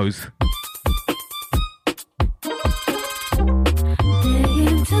 He knows.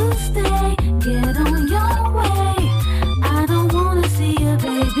 Tuesday, get on your way. I don't wanna see you,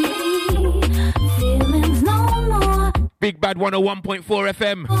 baby. Feelings no more. Big Bad 101.4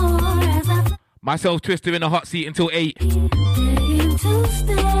 FM. Myself, Twista, in the hot seat until 8.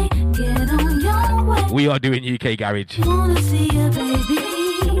 Tuesday, get on your way. We are doing UK Garage. Wanna see you, baby.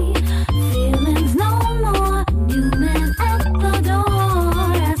 Feelings no more. New man at the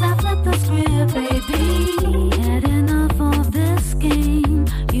door as I flip the script, baby. Had enough of this game.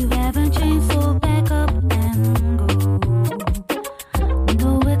 You haven't changed, so back up and go.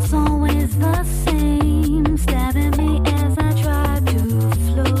 No, it's always the same. Stabbing me as I try to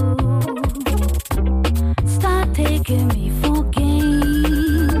flow. Start taking me for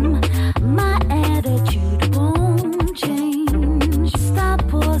game. My attitude won't change. Stop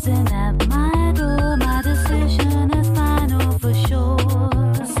pausing at my door. My decision is final for sure.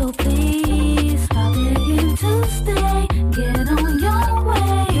 So please stop begging to stay. Get on your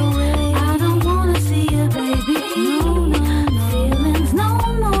way. I don't wanna see you, baby. No, no, no. Feelings no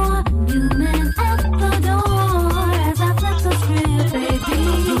more. New man at the door as I flip the script, baby.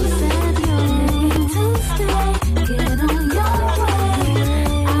 You said you're begging to stay. Get on your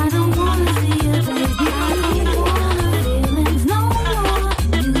way. I don't wanna see you, baby. I don't wanna. Feelings no more.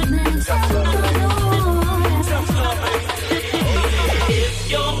 New man at the door as I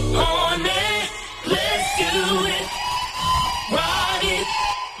If you're on it, let's do it. Ride it,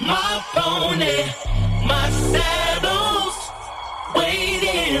 my pony, my saddle's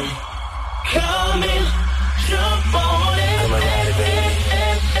waiting, coming, jump on it.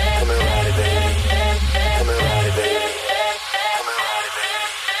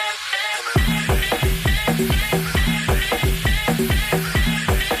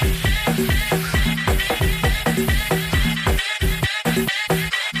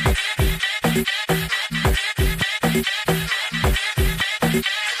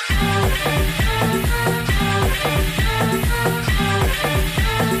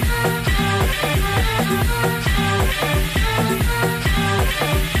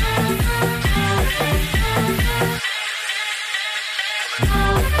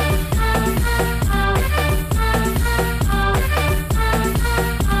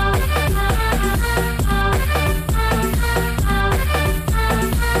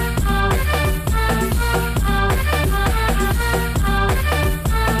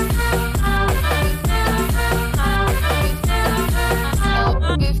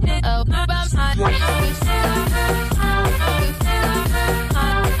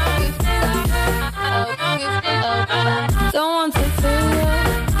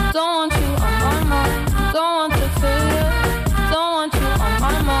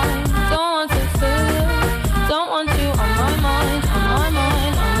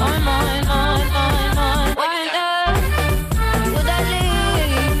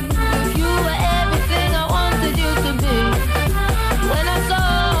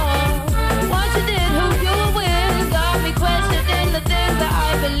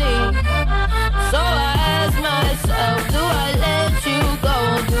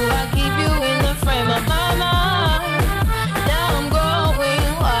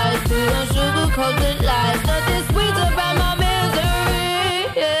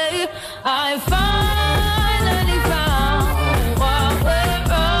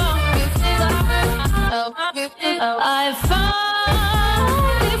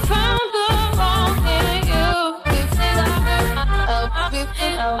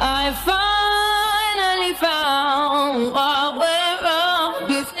 I finally found what went wrong.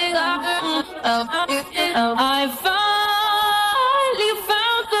 I finally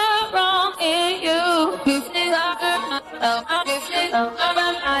found the wrong in you.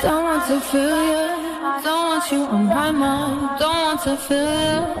 Don't want to feel you. Don't want you on my mind. Don't want to feel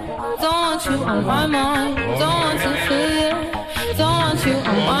you. Don't want you on my mind. Don't want to feel you. Don't want you on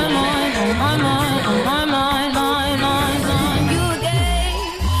my mind. On my mind. On my mind. You again.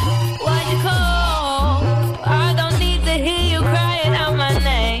 Why you call? I don't need to hear you crying out my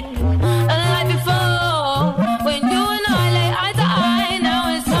name. Like before, when you and I lay eye to eye, now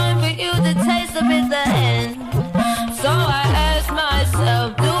it's time for you to taste the bitter end. So I ask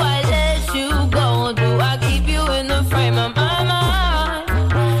myself, do I let you go? Do I keep you in the frame of my mind?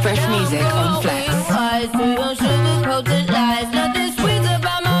 Fresh music on Flex. I see your sugar-coated lies. Nothing sweet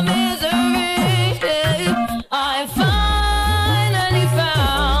about my misery. I finally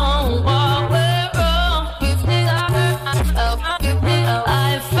found what went wrong.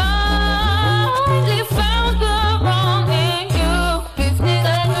 I finally found the wrong in you.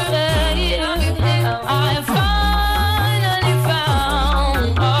 I finally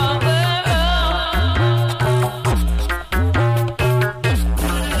found what went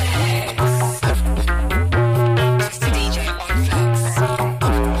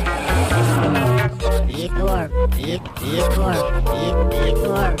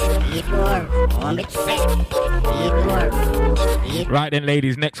Right then,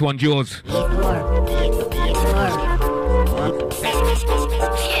 ladies, next one's yours.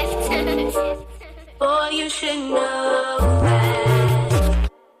 Boy, you should know that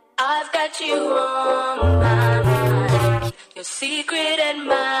I've got you on my mind. Your secret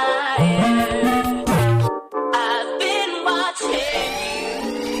admirer. I've been watching you.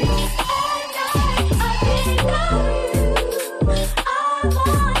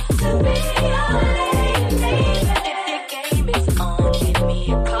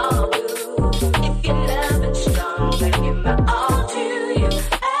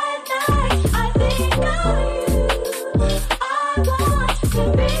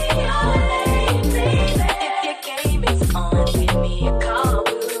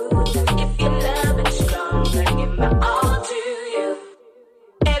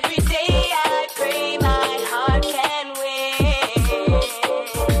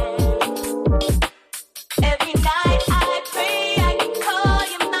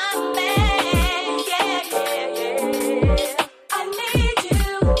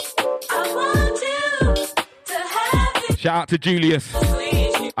 Shout out to Julius.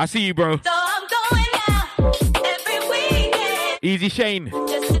 I see you, bro. Easy Shane.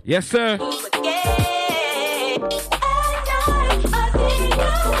 Yes, sir.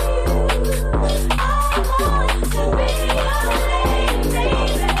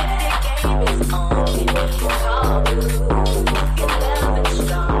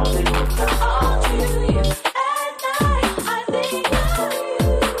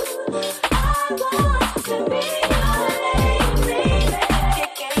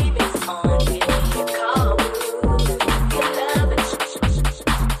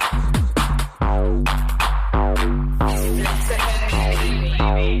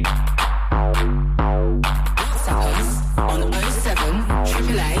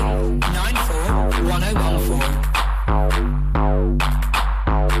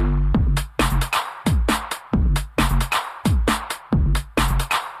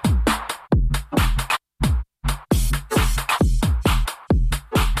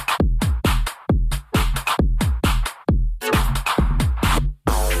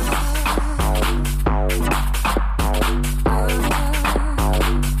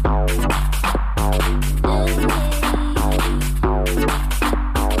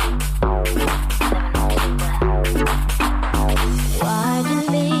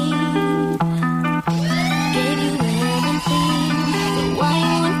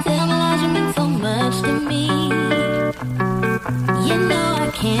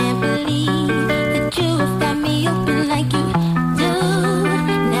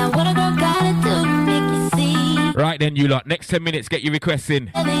 Then you lot, next 10 minutes, get your requests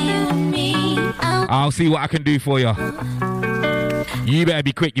in. I'll see what I can do for you. You better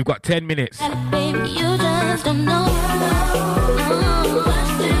be quick, you've got 10 minutes. Baby, you just don't know.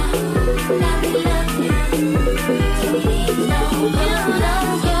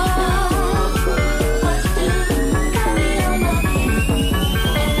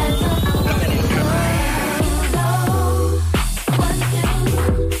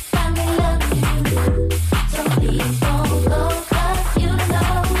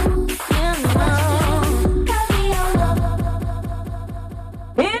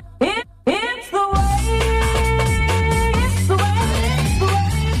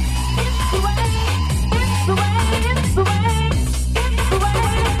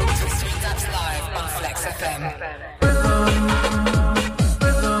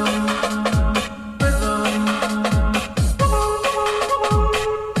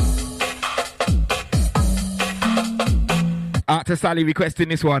 Out to Sally requesting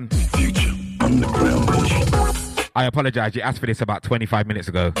this one. I apologize, you asked for this about 25 minutes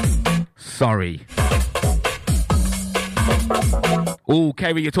ago. Sorry. Oh,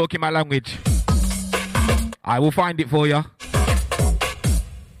 Kerry, you're talking my language. I will find it for you.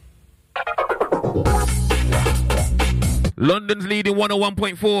 London's leading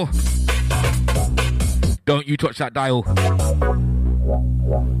 101.4. Don't you touch that dial.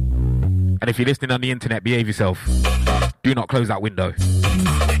 And if you're listening on the internet, behave yourself. Do not close that window.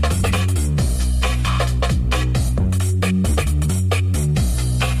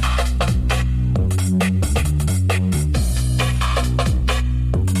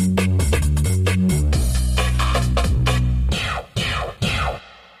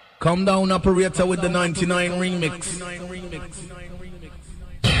 Come down, operator, with the 99 remix.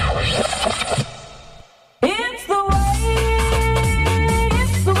 It's the way,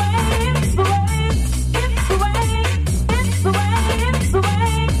 it's the way, it's the way, it's the way, it's the way, it's the way,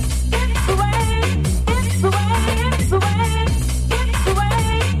 it's the way, it's the way, it's the way, it's the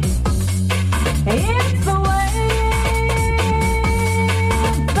way, it's the way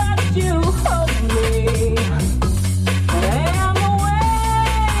that you hold me, and the way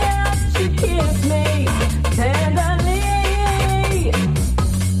that you kiss me tenderly.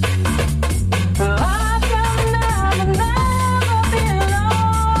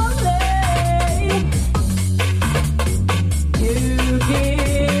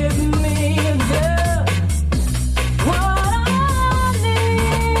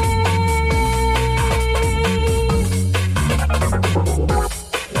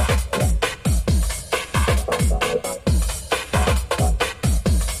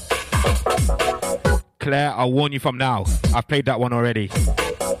 Claire, I'll warn you from now. I've played that one already.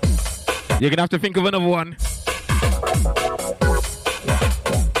 You're gonna have to think of another one.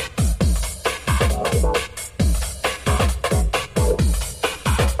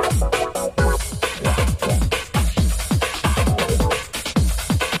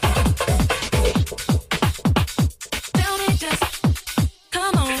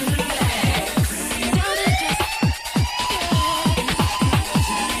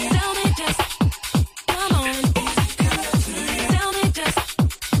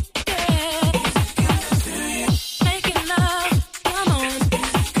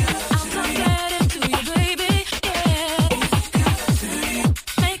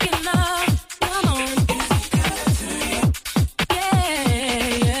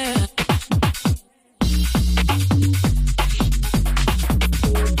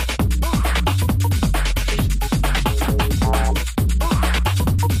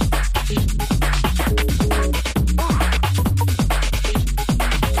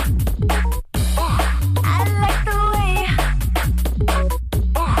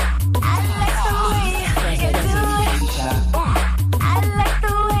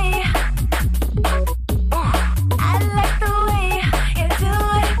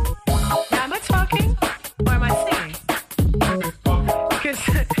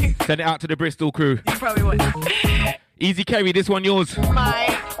 Send it out to the Bristol crew. You probably would. Easy Kerry, this one yours.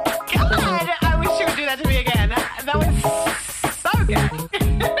 My God, I wish you would do that to me again. That was so good.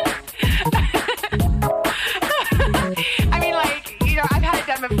 I mean, like, you know, I've had it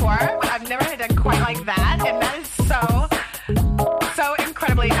done before, but I've never had it done quite like that. And that is so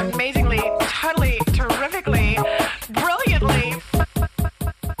incredibly, amazingly, totally, terrifically, brilliantly. Oh,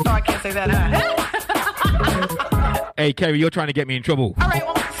 I can't say that, Hey, Kerry, you're trying to get me in trouble. All right,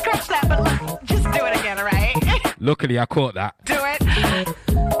 well, scratch that, but just do it again, all right? Luckily, I caught that. Do it, and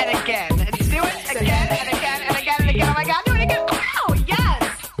again. Do it again, and again, and again, and again. Oh, my God, do it again. Oh, yes.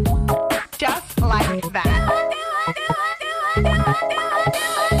 Just like that.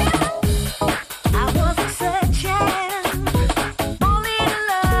 I wasn't searching, only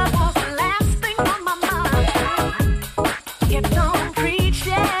love was the last thing on my mind. Kept on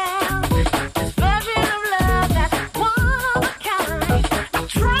preaching this version of love that's one of a kind. I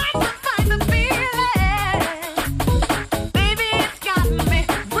tried to find the feeling, baby, it's got me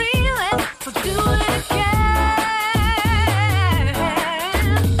reeling. So do it again,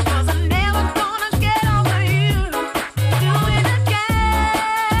 'cause I'm never gonna get over you. Do it again.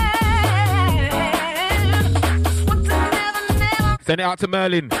 Send it out to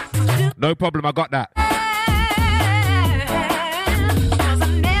Merlin. No problem, I got that.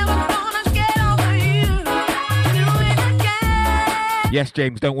 Yes,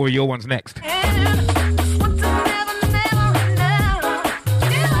 James, don't worry, your one's next.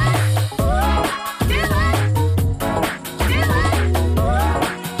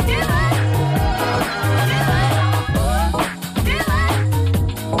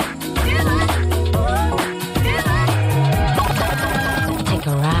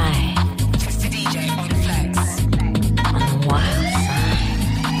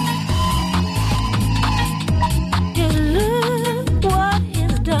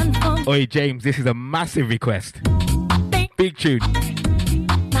 Oi, James, this is a massive request. Big tune.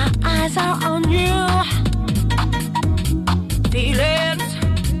 My eyes are on you. Feelings.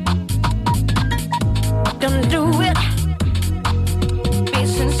 Don't do it. Be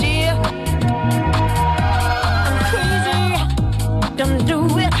sincere. I'm crazy. Don't do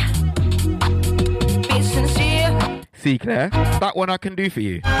it. Be sincere. See, Claire, that one I can do for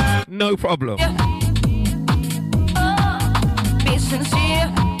you. No problem. Be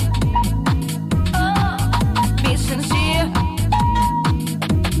sincere. Be sincere.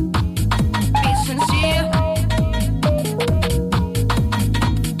 Be sincere.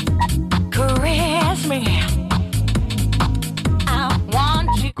 Caress me. I want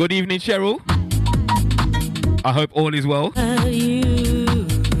you. Good evening, Cheryl. I hope all is well.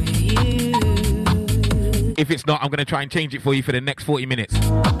 If it's not, I'm going to try and change it for you for the next 40 minutes.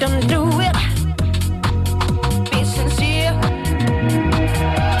 Don't do it. Be sincere.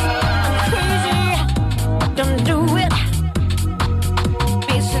 I'm crazy. Don't do it.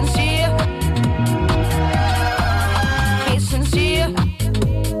 Be sincere. Be sincere.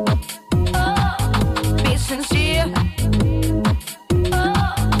 Be sincere.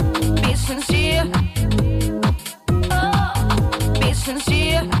 Be sincere. Be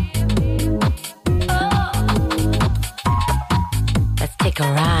sincere. Let's take a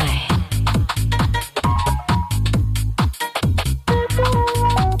ride.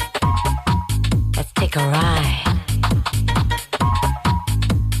 Let's take a ride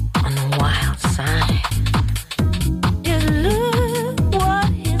on the wild side. Just look what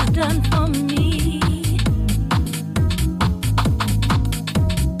he's done for me.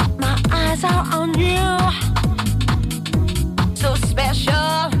 My eyes are on you, so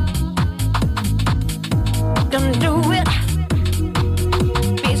special. Don't do it.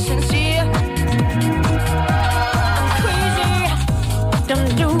 Be sincere. I'm crazy.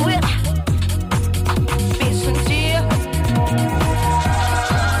 Don't do it. Be sincere.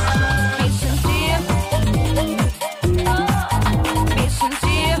 Be sincere. Be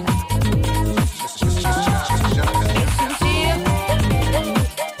sincere.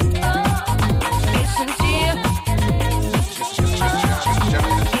 Be sincere.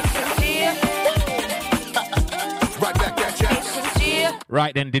 Be sincere. Right back at ya.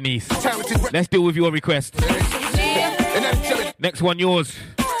 Right then, Denise. Let's deal with your request. Next one, yours.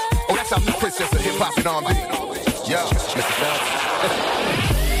 Oh, that's our new princess of hip hop and R&B. Yo, Mr. Phelps.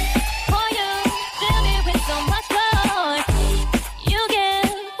 For you, fill me with so much joy. You get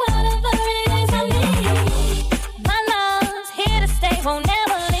whatever it is I need. My love's here to stay, won't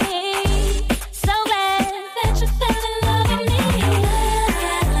never leave. So glad that you fell in love with me.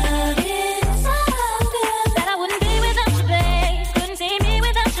 Love is so good that I wouldn't be without you, babe. Couldn't see me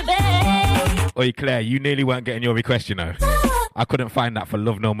without you, babe. Oi, Claire, you nearly weren't getting your request, you know. I couldn't find that for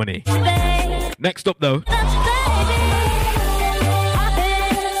Love No Money. Next up, though.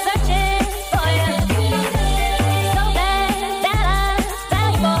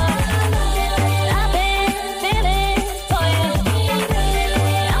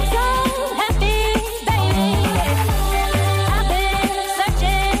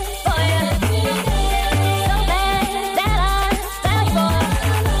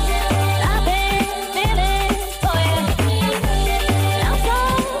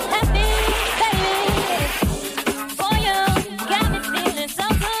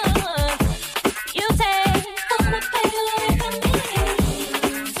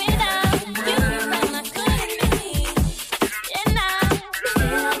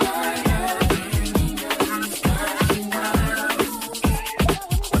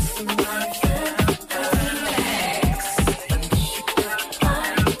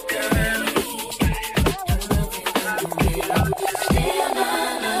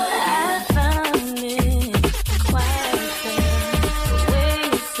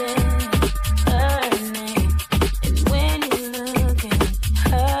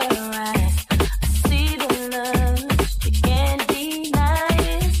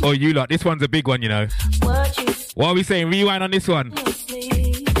 Oh, you lot, this one's a big one, you know. What are we saying? Rewind on this one.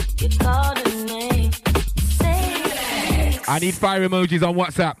 I need fire emojis on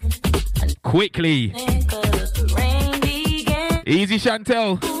WhatsApp. Quickly. Easy,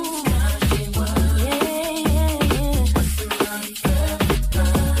 Chantel.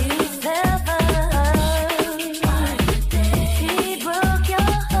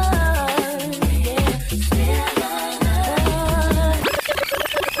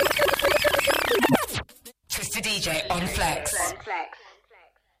 Twista DJ on Flex.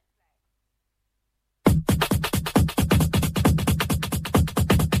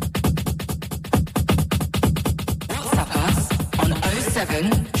 WhatsApp us on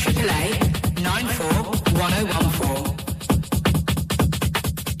 07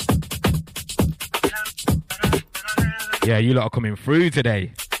 Yeah, you lot are coming through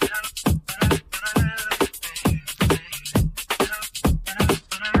today.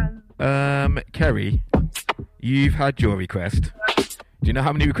 Kerry, you've had your request. Do you know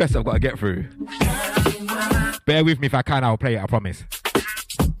how many requests I've got to get through? Bear with me, if I can, I'll play it, I promise.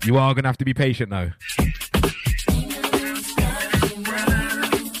 You are going to have to be patient though.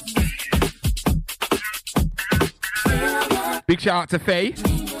 Big shout out to Faye.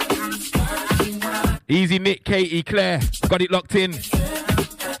 Easy Nick, Katie, Claire. Got it locked in.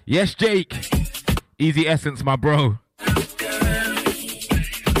 Yes, Jake. Easy Essence, my bro.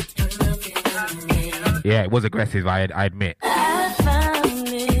 Yeah, it was aggressive, I admit. I found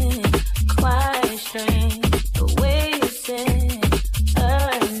it quite strange the way you said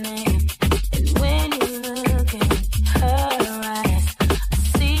her name. And when you look in her eyes, I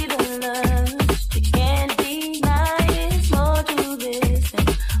see the lust you can't deny. It's more to this than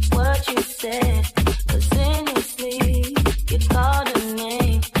what you said. 'Cause in your sleep, you called her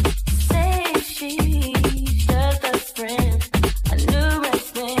name. Say she's just a friend. I knew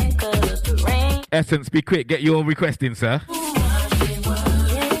right then 'cause the rain. Essence, be quick, get your request in, sir.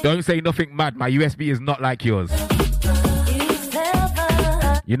 Don't say nothing mad, my USB is not like yours.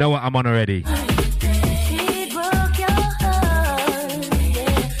 You know what I'm on already.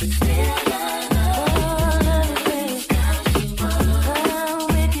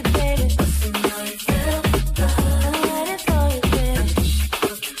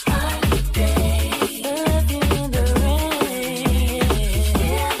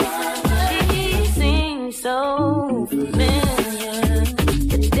 So familiar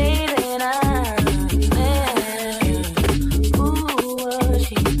the day that I met her. Who was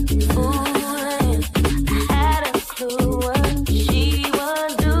she fooling? I had a clue what she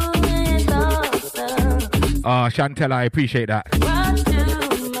was doing. Chantel, I appreciate that.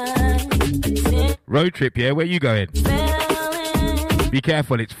 Road trip, yeah? Where you going? Be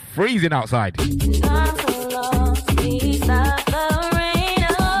careful, it's freezing outside.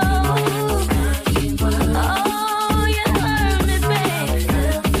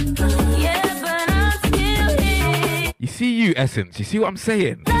 You see you, Essence, you see what I'm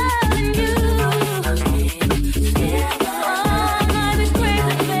saying?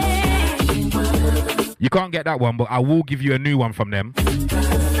 You can't get that one, but I will give you a new one from them.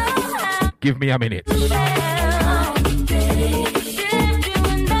 Give me a minute.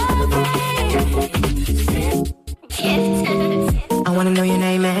 I wanna know your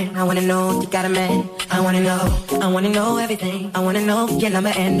name, man. I wanna know if you got a man. I wanna know everything. I wanna know your number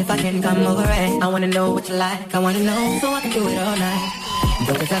and if I can come over and I wanna know what you like. I wanna know so I can do it all night.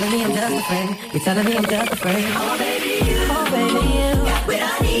 But you're telling me I'm just a friend. You're telling me I'm just a friend. Oh baby, you got what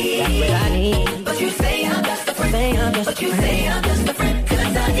I need. Got what I need. But you say I'm just a friend. But you say I'm just a friend. 'Cause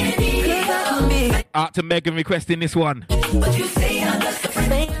I can be. Out to Megan requesting this one. But you say I'm just a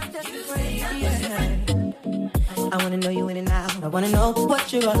friend. I wanna know you in and out. I wanna know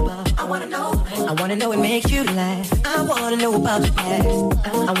what you're all about. I wanna know what makes you laugh. I wanna know about your past.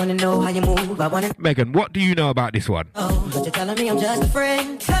 I wanna know how you move. I wanna. Megan, what do you know about this one? Oh, but you're telling me I'm just a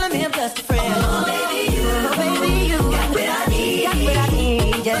friend. Telling me I'm just a friend. Oh baby, you got what I need. Got what I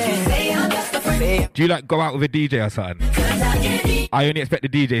need. Yeah. But you say I'm just a friend. Do you like go out with a DJ or something? I only expect the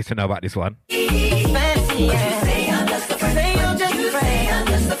DJs to know about this one. Fancy, yeah. You say I'm just a friend. Say I'm just a friend. I'm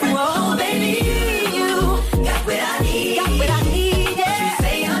just a friend. Oh baby, you got what I need. Got what I need. Yeah. But you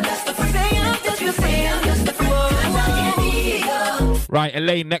say I'm just a friend. Say I'm just a friend. I'm just a friend. Right,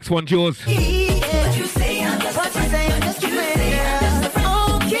 Elaine, next one's yours. But you say I'm just a friend.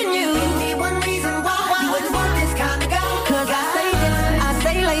 Oh, can you give me one reason why you wouldn't want this kind of guy? 'Cause I say this, I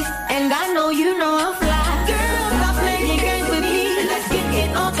say lace, and I know you know I'm fly. Girl, stop playing games with me. Let's get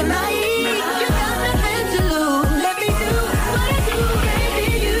it on tonight. You got nothing to lose. Let me do what I do,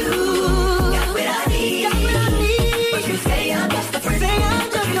 baby. You got what I need. Got what I need. But you say I'm just a friend. Say I'm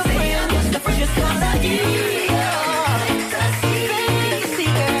just a friend. I'm just a friend. Just 'cause I need you.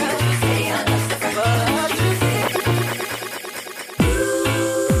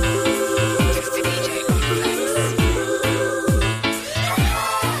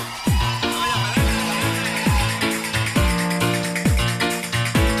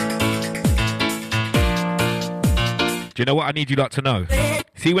 Do you know what I need you lot to know?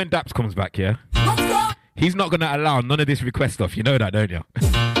 See when Dappz comes back here, he's not going to allow none of this request stuff. You know that, don't you?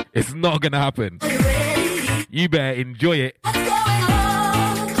 It's not going to happen. You better enjoy it.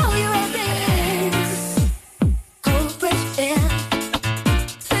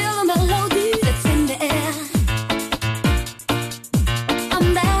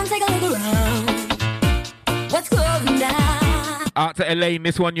 Out to Elaine,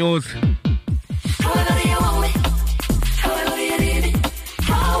 this one yours.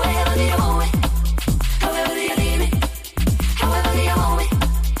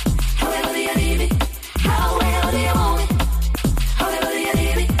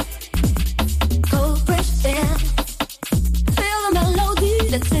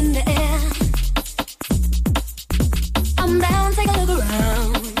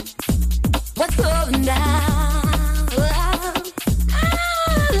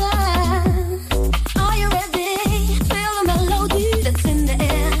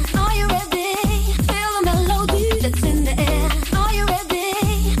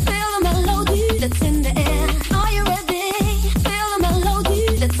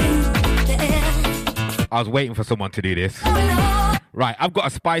 I was waiting for someone to do this. Right, I've got a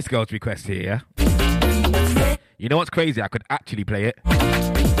Spice Girls request here, yeah? You know what's crazy? I could actually play it.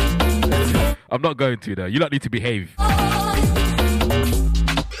 I'm not going to, though. You lot need to behave.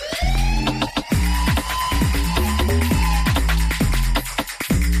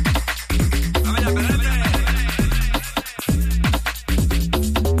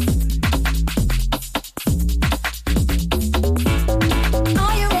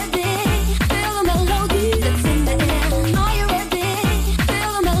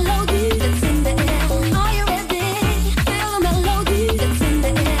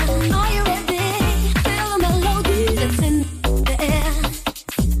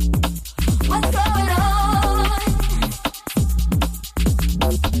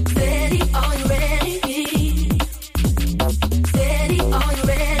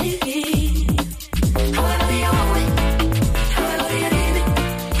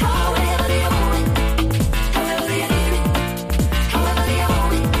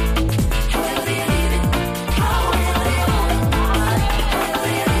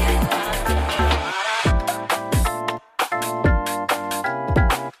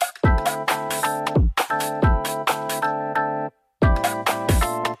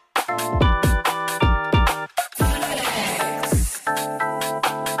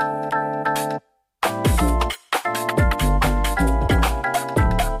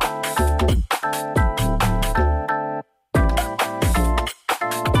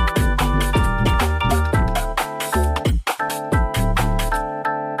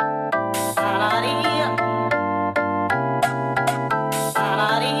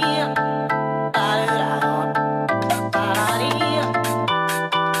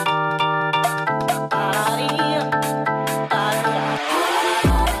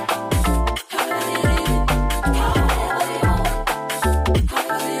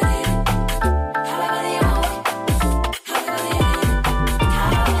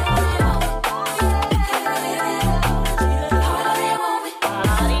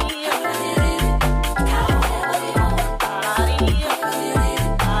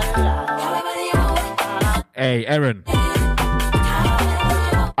 Hey, Aaron.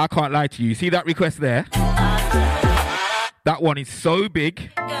 I can't lie to you. See that request there? That one is so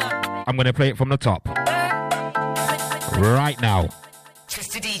big. I'm going to play it from the top. Right now.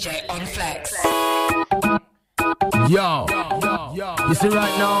 Twista DJ on Flex. Yo, you see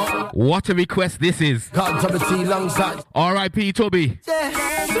right now? What a request this is. R.I.P. Toby.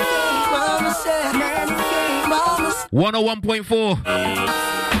 101.4.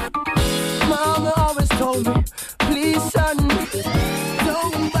 Mama always told me, please son,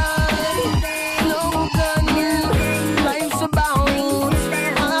 don't buy no gun. Life's about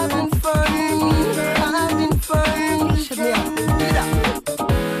having fun. Shut me up.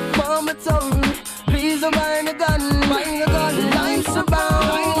 Mama told me, please don't buy a gun. Life's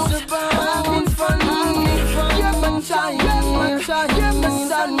about having fun. Yeah, my child, yeah,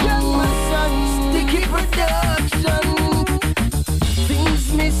 my son, sticky production. Things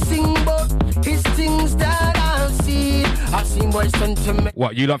missing, but it's things that I'll see. I've seen boys sentiment.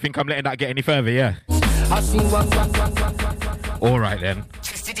 What, you don't think I'm letting that get any further, yeah? I've seen one. Alright then.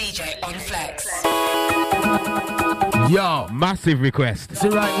 Twista DJ on Flex. Yo, massive request. See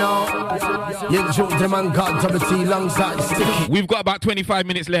right now, you joke the man got to be alongside sticky. We've got about 25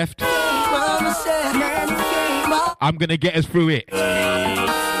 minutes left. I'm gonna get us through it.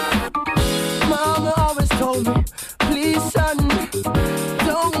 Mama always told me, please son,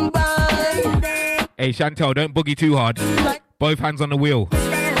 don't buy. Hey Chantel, don't boogie too hard. Both hands on the wheel.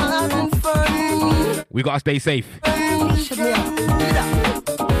 We gotta stay safe.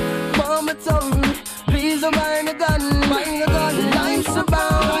 Mama told me, please don't buy a gun. Life's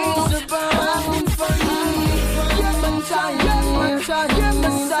about having fun. Yeah, my child, yeah, my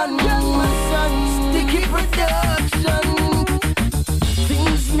son, sticky production.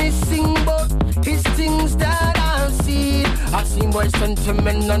 Things missing, but it's things that I'll see. I've seen boys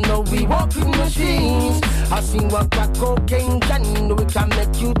sentiment, I know we walking machines. I've seen what crack cocaine can do. It can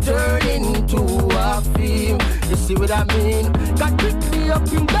make you turn into a film. You see what I mean? God pick me up,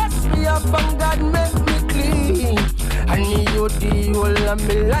 invest me up, and God make me clean. I need you the whole of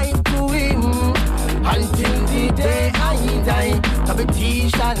my life to him. Until the day I die, Tabity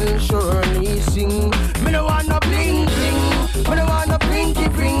shall surely sing. Me no want no bling bling, me no want no blinky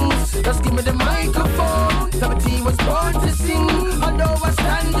rings. Just give me the microphone. Tabity was born to sing, although I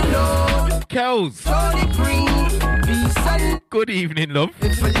stand alone. Kels. Good evening, love.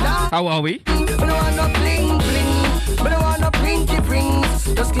 How are we? Me no want no bling bling, me no want no blinky rings.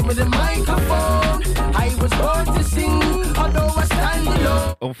 Just give me the microphone. I was born to sing, although I stand alone.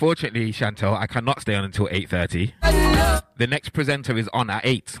 Unfortunately, Chantel, I cannot stay on until 8:30. The next presenter is on at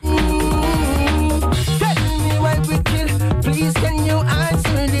 8. Tell me why we kill. Please, can you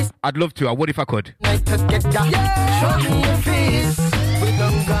answer this? I'd love to. I would if I could. Show me your face. We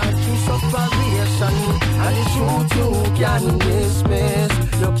done gone through separation, and the truth you can't dismiss.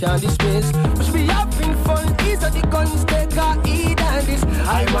 You can't dismiss. But we having fun. These are the guns they got eat and this.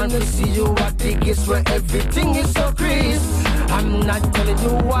 I wanna see you at the gates where everything is so crisp. I'm not telling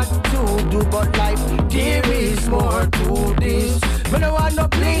you what to do, but life there is more to this. But I want no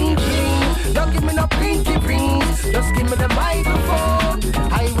bling bling. Don't give me no pinky rings. Just give me the microphone.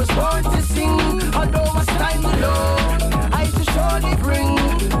 I was born to sing, although it's time to love. I should surely bring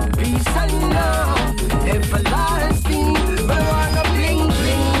peace and love, everlasting. But I want no bling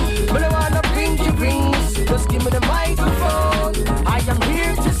bling. But I want no pinky rings. Just give me the microphone. I am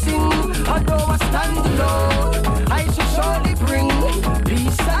here to sing, although I stand alone. I should surely bring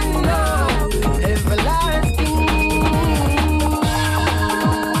peace and love, everlasting.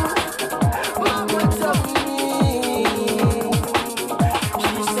 Mama told me,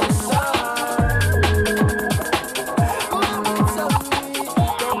 she said, son. Mama told me,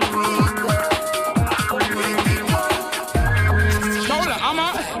 don't be there. Shoulder, Amma.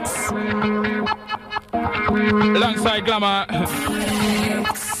 Alongside Glamour.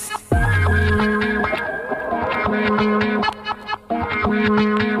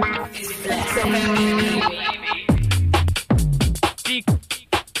 Cake.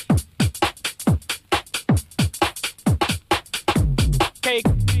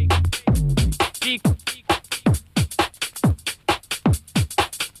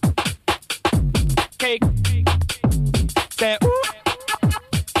 Cake. Say ooh.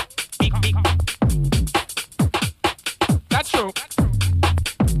 That's true.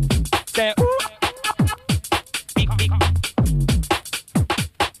 Say ooh.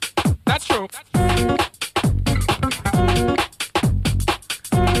 That's true.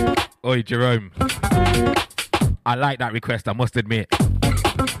 Oi, Jerome. I like that request, I must admit.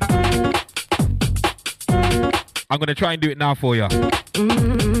 I'm going to try and do it now for you.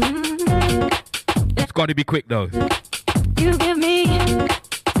 It's got to be quick, though. You give me the,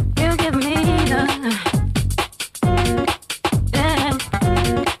 yeah.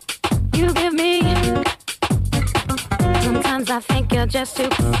 You give me. Sometimes I think you're just too.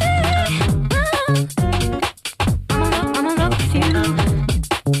 I'm in love with you,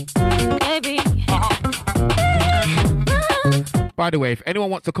 baby. By the way, if anyone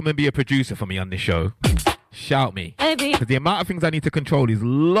wants to come and be a producer for me on this show, shout me. Because the amount of things I need to control is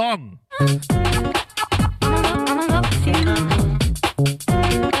long.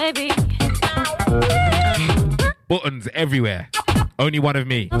 Baby. Buttons everywhere. Only one of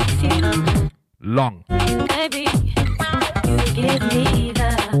me. Long. Baby, you give me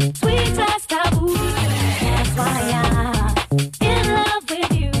the sweetest taboo. That's why I'm in love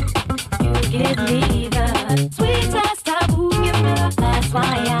with you. You give me the sweetest taboo. That's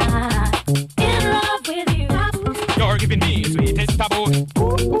why I'm in love with you. You're giving me sweetest taboo.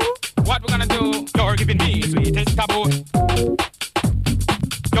 What we gonna do? You're giving me sweetest taboo.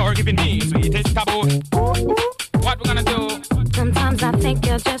 You're giving me sweetest taboo. What we gonna do? Sometimes I think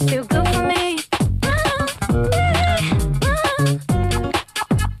you're just too good for me.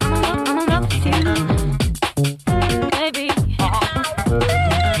 I'm in love with you, baby.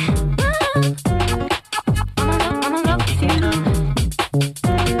 I'm in love with you,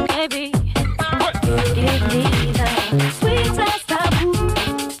 baby. Give me the sweetest taboo.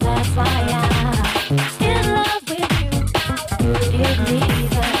 That's why I'm in love with you. Give me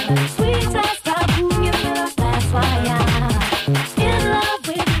the sweetest taboo. That's why I'm in love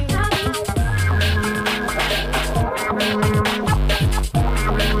with you.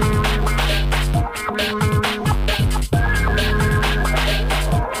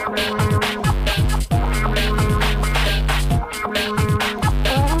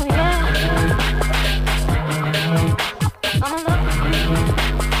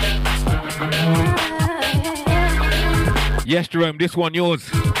 Yes, Jerome, this one yours.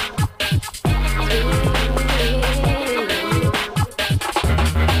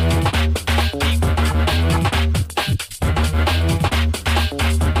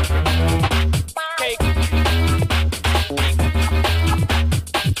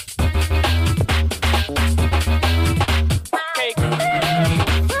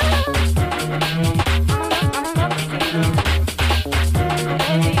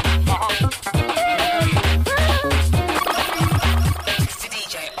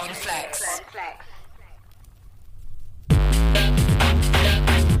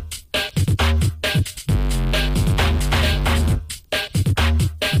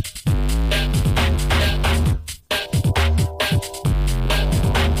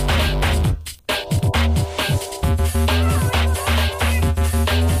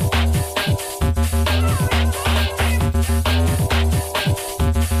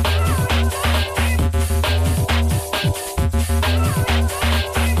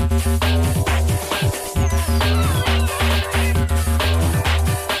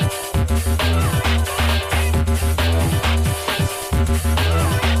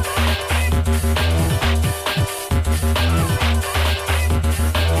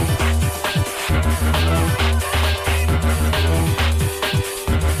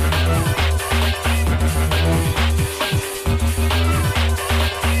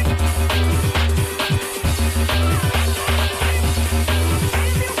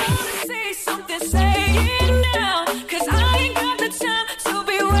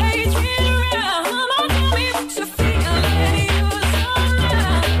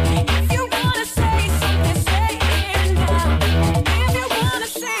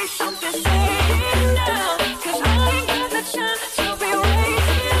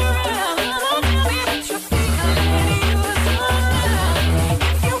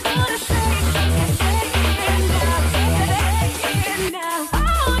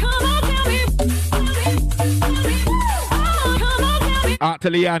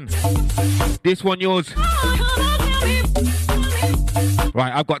 out to Leanne. This one yours.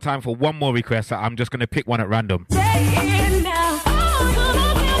 Right, I've got time for one more request. So I'm just going to pick one at random.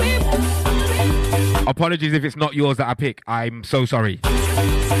 Apologies if it's not yours that I pick. I'm so sorry.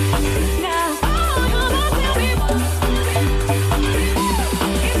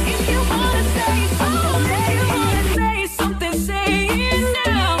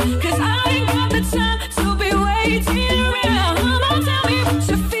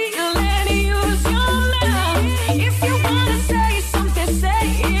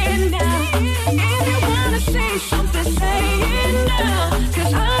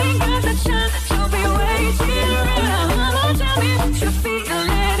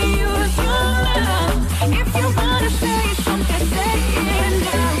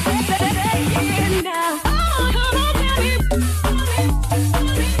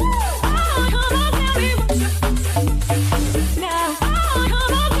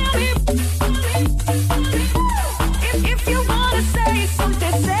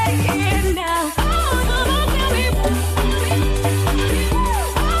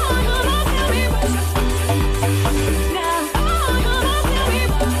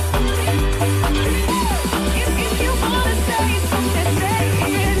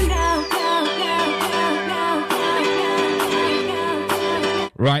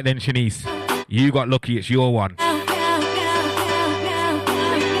 Right then, Shanice, you got lucky, it's your one.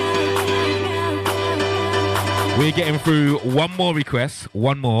 We're getting through one more request,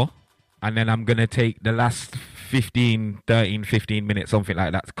 one more, and then I'm going to take the last 15 minutes, something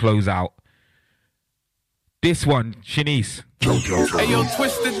like that, to close out. This one, Shanice. Hey, yo,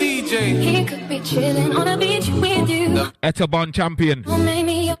 Twista DJ. He could be chilling on a beach with you. Etabon champion.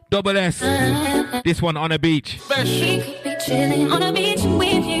 Double S. This one on a beach. He could be chilling on a beach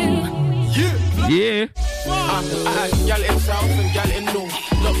with you. Yeah. I had gal in south and gal in north.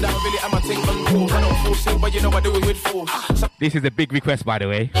 Lockdown really am a thing on course. I don't force it, but you know I do it with force. This is a big request, by the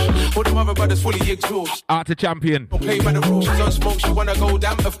way. All the other brothers fully exhaust. Out to champion. Don't play by the rules. She's on smoke, she wanna go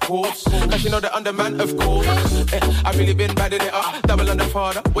down, of course. Cause she know the underman, of course. I really been bad in it up. Double on the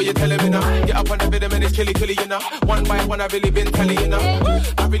father, what you telling me now? Get up on the rhythm and it's killy, you know. One by one, I really been telling you now.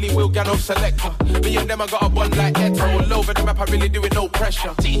 I really will get no selector. Me and them, I got a bond like Eto. All over the map, I really do it no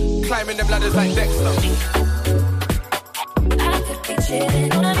pressure. Climbing the ladders like Dexter. I could be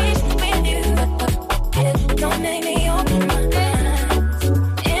chilling on a beach with you. Don't make me open my eyes.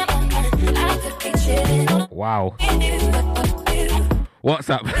 In my mind, I could be chilling on a wow. with you. What's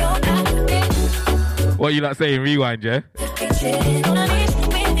up? What are you not saying? Rewind, yeah?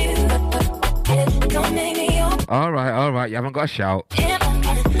 All right. You haven't got a shout.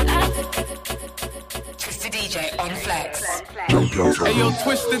 Twista DJ on Flex. Hey, yo,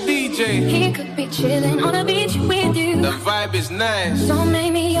 Twista DJ. He could be chilling on a beach with you. The vibe is nice. Don't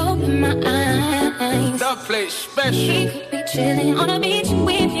make me open my eyes. The place special. He could be chilling on a beach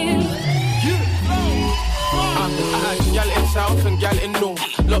with you. I had gal in south and gal in north.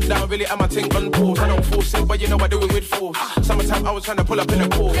 Lockdown really am a thing on pause. I don't force it, but you know I do it with force. Summertime I was trying to pull up in a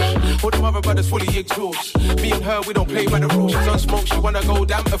Porsche. All the other brothers fully exhaust. Me and her, we don't play by the rules. She's on smoke, she wanna go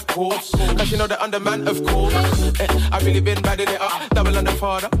down, of course. Cause she know the underman, of course. I really been bad in it up. Double on the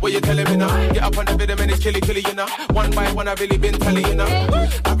father, what you telling me now? Get up on the rhythm and it's killy, you know. One by one, I really been telling you now.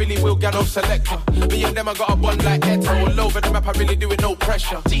 I really will get no selector. Me and them, I got a bond like Eto. All over the map, I really do it no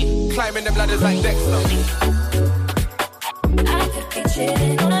pressure. Climbing them ladders like Dexter. I could be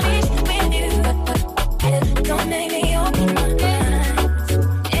chilling on a beach with you. Don't make me open my eyes.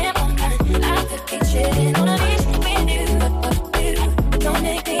 In my mind, I could be chilling on a beach with you. Don't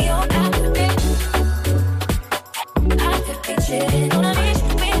make me open my eyes. I could be chilling on a beach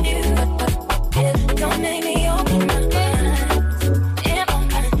with you. Don't make me open my eyes. In my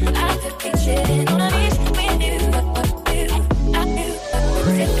mind, I could be chilling on a beach with you. I do.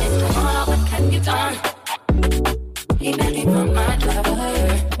 What have you done? He made me from my lover.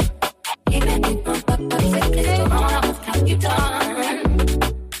 He made me from my sickness to all. What have you done?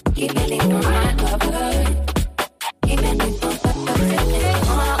 He made me from my lover. He made me from my sickness to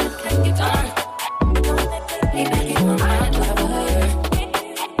all. What have you done? He made me from my lover.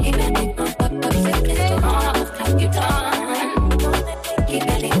 He made me from my sickness to all. What have you done? He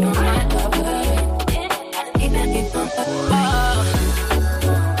made me from my lover. He made me from my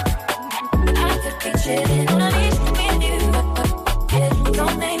I could be chilling on a beach.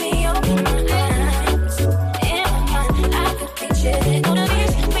 Don't make me open my eyes. In my mind, I could be chilling on a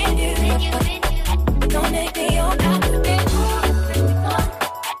beach with you. Don't make me open my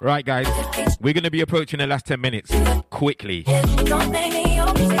eyes. Right, guys, we're going to be approaching the last 10 minutes quickly. Don't make me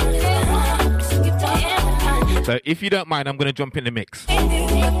open my eyes. So if you don't mind, I'm going to jump in the mix.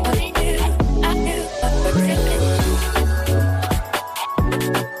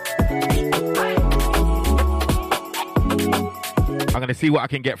 I'm going to see what I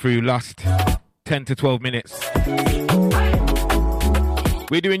can get through last 10 to 12 minutes.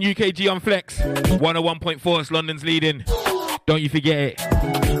 We're doing UKG on Flex. 101.4, it's London's leading. Don't you forget it.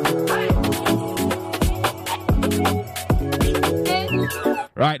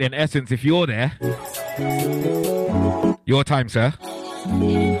 Right then, Essence, if you're there, your time, sir.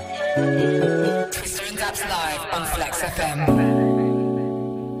 Twista and Dappz live on Flex FM.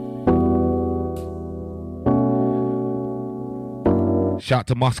 Shout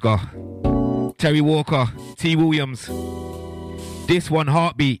to Moscow, Terry Walker, T. Williams. This one,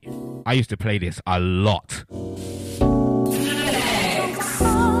 Heartbeat. I used to play this a lot.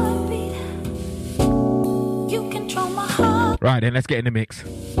 Right then, let's get in the mix.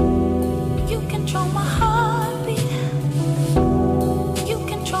 You control my heartbeat. You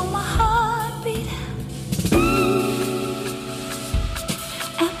control my heartbeat.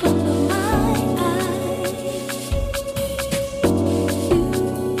 Apple of my eye.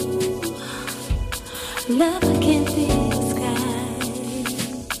 You, love I can't describe.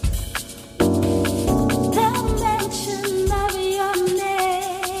 The mention of your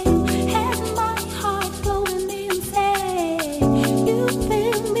name has my heart going insane. You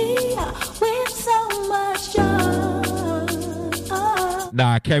fill me up with so much joy.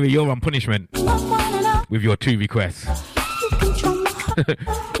 Nah, Kerry, you're on punishment with your 2 requests.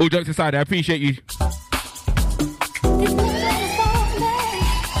 All jokes aside, I appreciate you.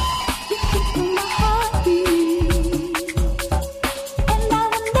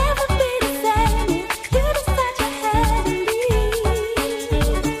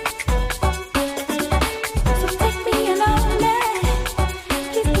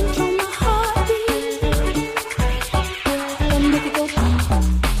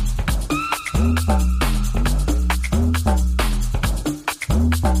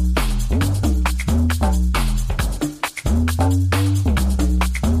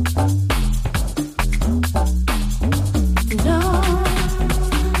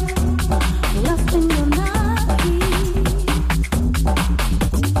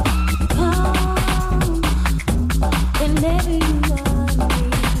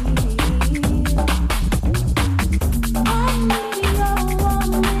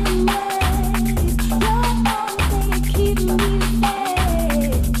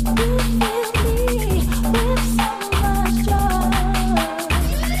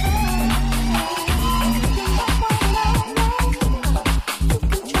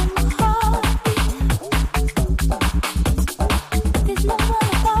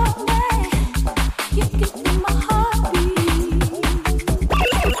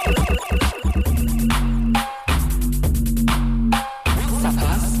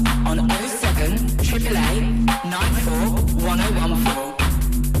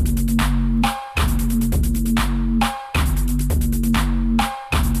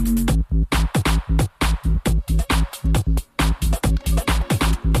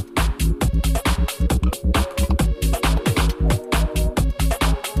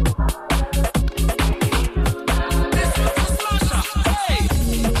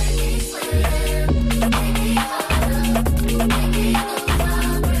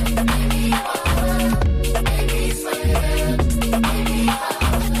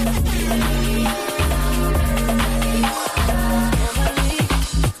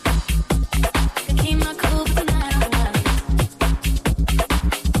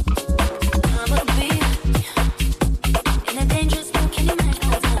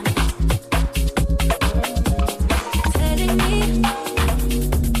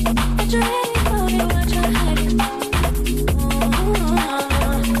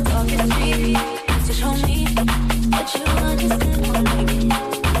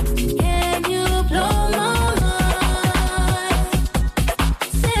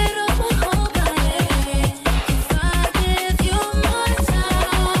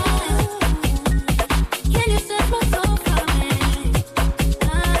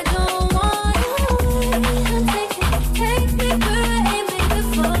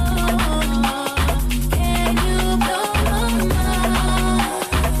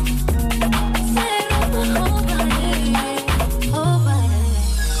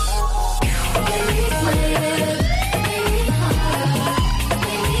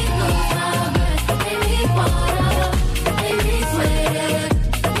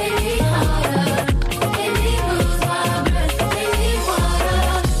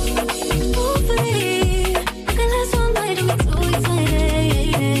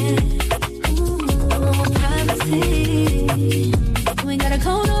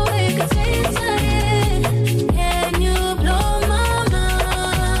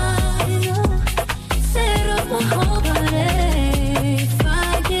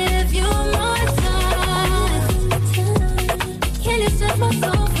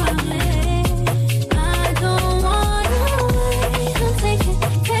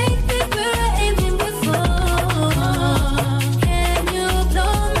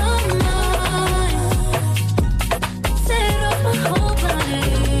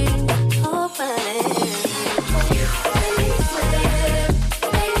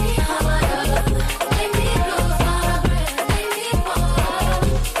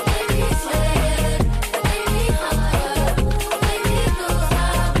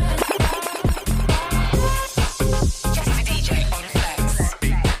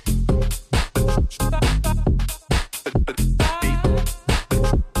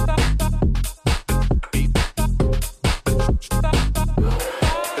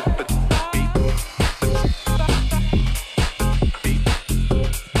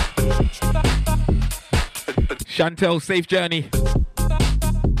 Chantel, safe journey.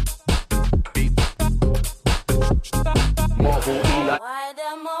 Why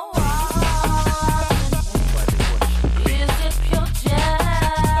them is it pure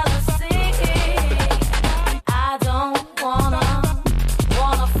jealousy? I don't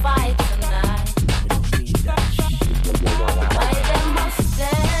wanna fight tonight. Why them must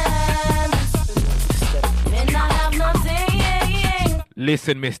stand? Then I have nothing.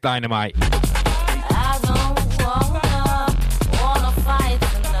 Listen, Miss Dynamite. I don't wanna fight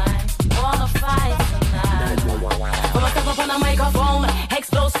tonight. Wanna fight tonight. Come on, step up on the microphone,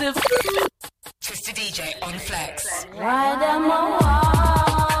 explosive. Twista DJ on Flex. Why them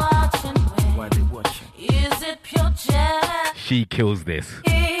watching? Why they watching? Is it pure jealousy? She kills this. I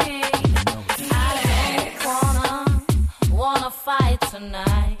don't wanna fight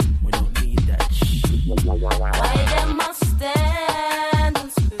tonight. We don't need that shit. Why them must stand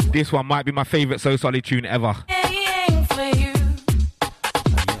and speak This one might be my favourite So Solid tune ever. for you?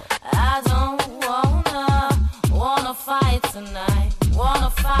 I don't wanna fight tonight. Wanna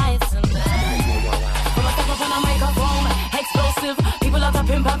fight tonight. Come on, step up on the microphone, explosive. People love to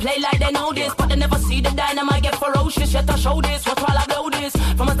pimp and play like they know this, but they never see the dynamite get ferocious. Yet I show this, what while I blow this.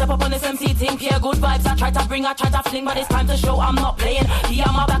 From a step up on this MC team, yeah, good vibes. I try to bring, I try to fling, but it's time to show I'm not playing. Yeah,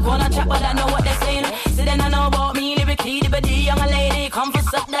 I'm back on a chat, but I know what they're saying. So then I know about me, lyrically, the young lady. Come for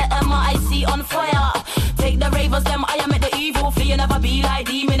set the MIC on fire. Take the ravers, them, I am at the evil. Flee and never be like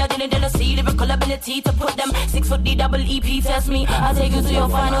demon. I didn't see lyrical ability to put them 6 foot D double EP test me. I take you to your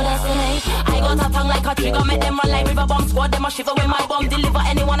final destiny. I got a tongue like a trigger, make them run like river bomb squad. Them a shiver when my bomb deliver.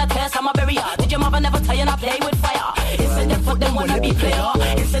 Anyone a test, I'm a barrier. Did your mother never tell you I play with fire? Instead them foot them wanna be player.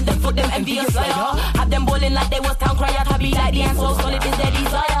 Instead them foot them envious liar. Have them bowling like they was town crier. To be like the and so solid is their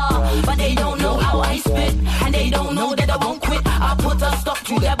desire. But they don't know how I spit, and they don't know that I won't quit. I put a stop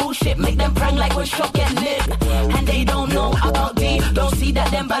to their bullshit, make them prang like when shot get lit. And they don't know about me, don't see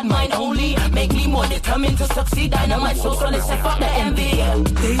that them bad mind only make me more determined to succeed. Dynamite so solid, say fuck the envy.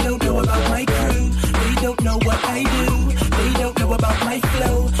 They don't know about my crew, they don't know what I do, they don't know about my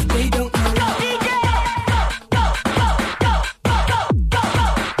flow, they don't know.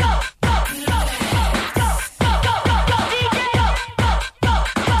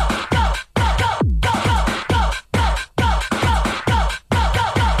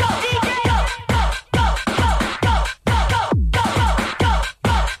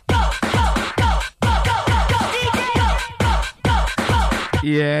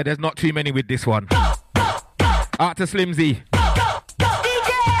 Yeah, there's not too many with this one. Out to Slimzy.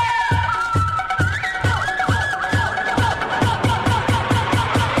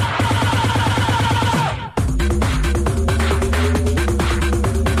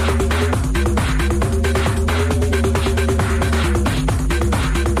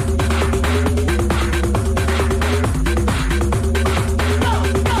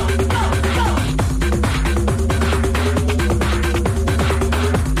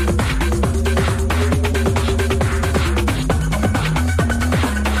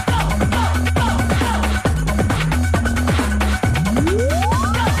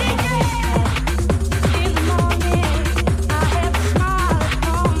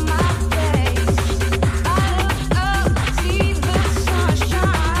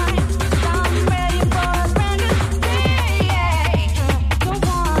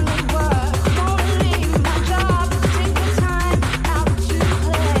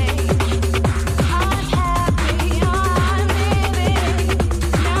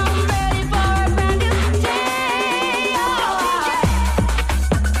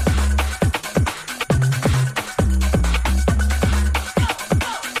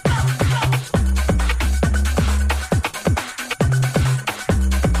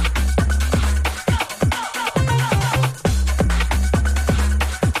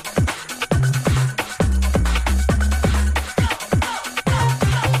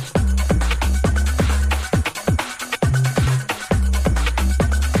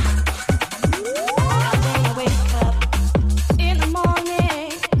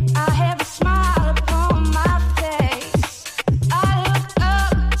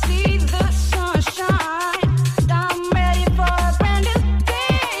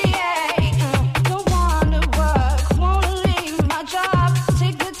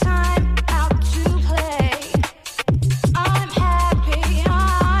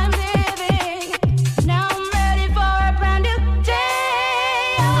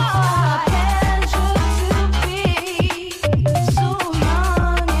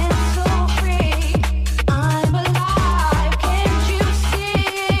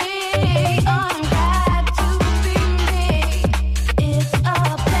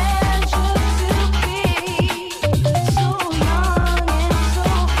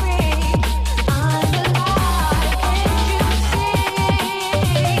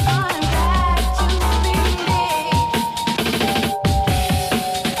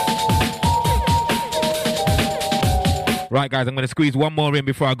 Right, guys, I'm going to squeeze one more in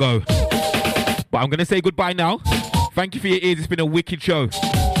before I go. But I'm going to say goodbye now. Thank you for your ears. It's been a wicked show.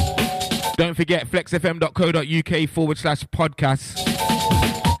 Don't forget,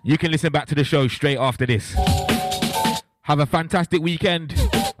 flexfm.co.uk/podcasts. You can listen back to the show straight after this. Have a fantastic weekend.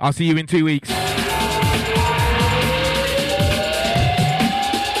 I'll see you in 2 weeks. Give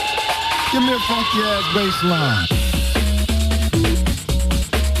me a funky ass bass line.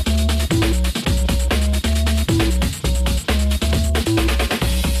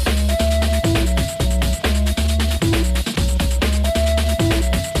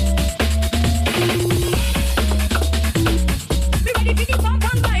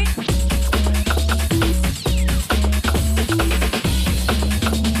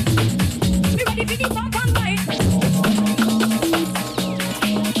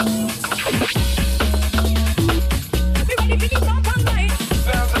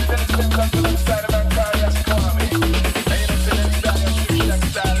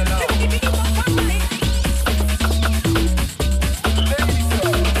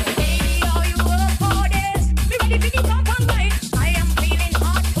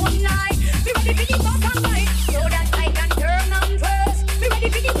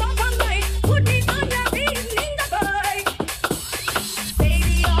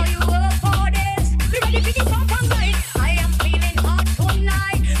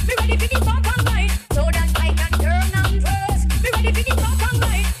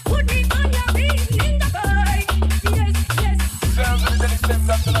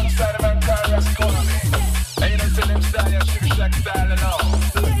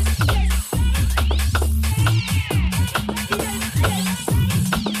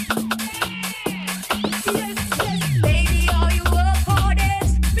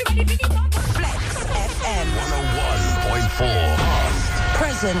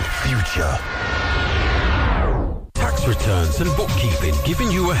 Future. Tax returns and bookkeeping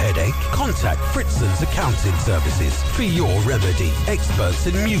giving you a headache? Contact Fritzon's Accounting Services for your remedy. Experts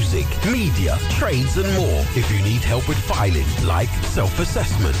in music, media, trades and more. If you need help with filing, like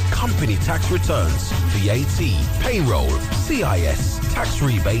self-assessment, company tax returns, VAT, payroll, CIS, tax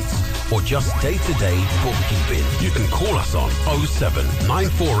rebates, or just day-to-day bookkeeping, you can call us on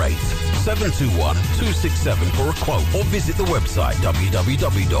 07948 721 267 for a quote, or visit the website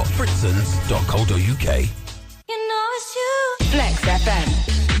www.fritzons.co.uk. Flex FM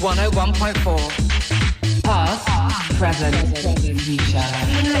 101.4. Past, present, future.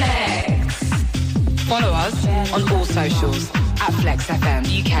 Flex. Follow us on all socials at Flex FM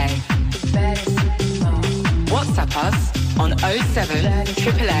UK. WhatsApp us on 07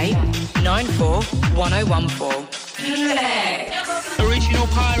 888 94 1014. Flex. Original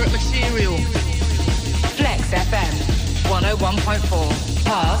pirate material. Flex FM 101.4.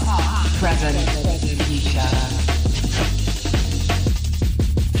 Past, present, future.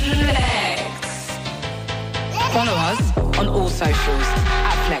 Flex. Follow us on all socials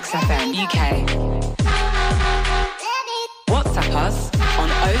at Flex FM UK. WhatsApp us on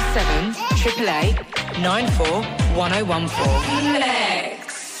 07 888 94 1014.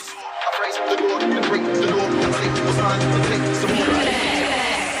 Flex.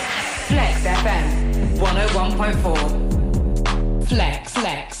 Flex FM 101.4. Flex.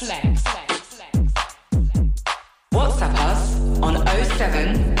 WhatsApp us on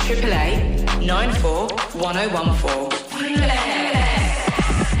 07 888 94 1014.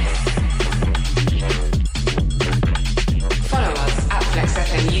 Follow us at Flex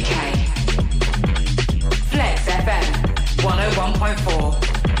FM UK. Flex FM 101.4.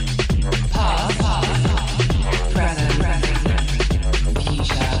 Past, present,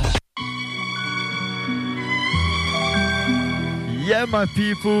 future. Yeah, my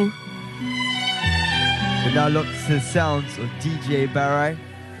people. We're now locked to the sounds of DJ Barry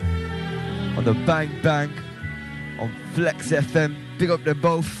on the Bang Bang on Flex FM. Big up them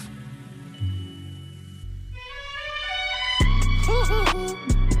both.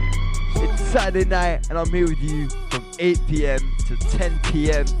 It's Saturday night and I'm here with you from 8 p.m. to 10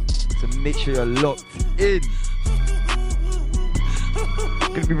 p.m. So make sure you're locked in.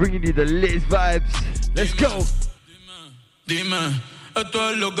 Gonna be bringing you the latest vibes. Let's go. Dime, esto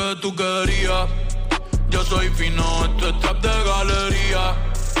es lo que tú querías. Yo soy fino, esto es trap de galería.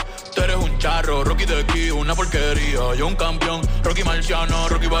 Tú eres un charro, Rocky de aquí, una porquería. Yo un campeón, Rocky Marciano,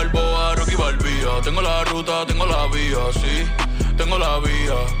 Rocky Balboa, Rocky Balbía. Tengo la ruta, tengo la vía, sí, tengo la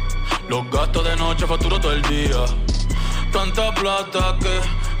vía. Los gastos de noche facturo todo el día. Tanta plata que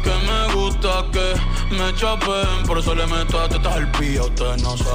me gusta que me chapen. Por eso le meto a tetas al pía, ustedes no saben.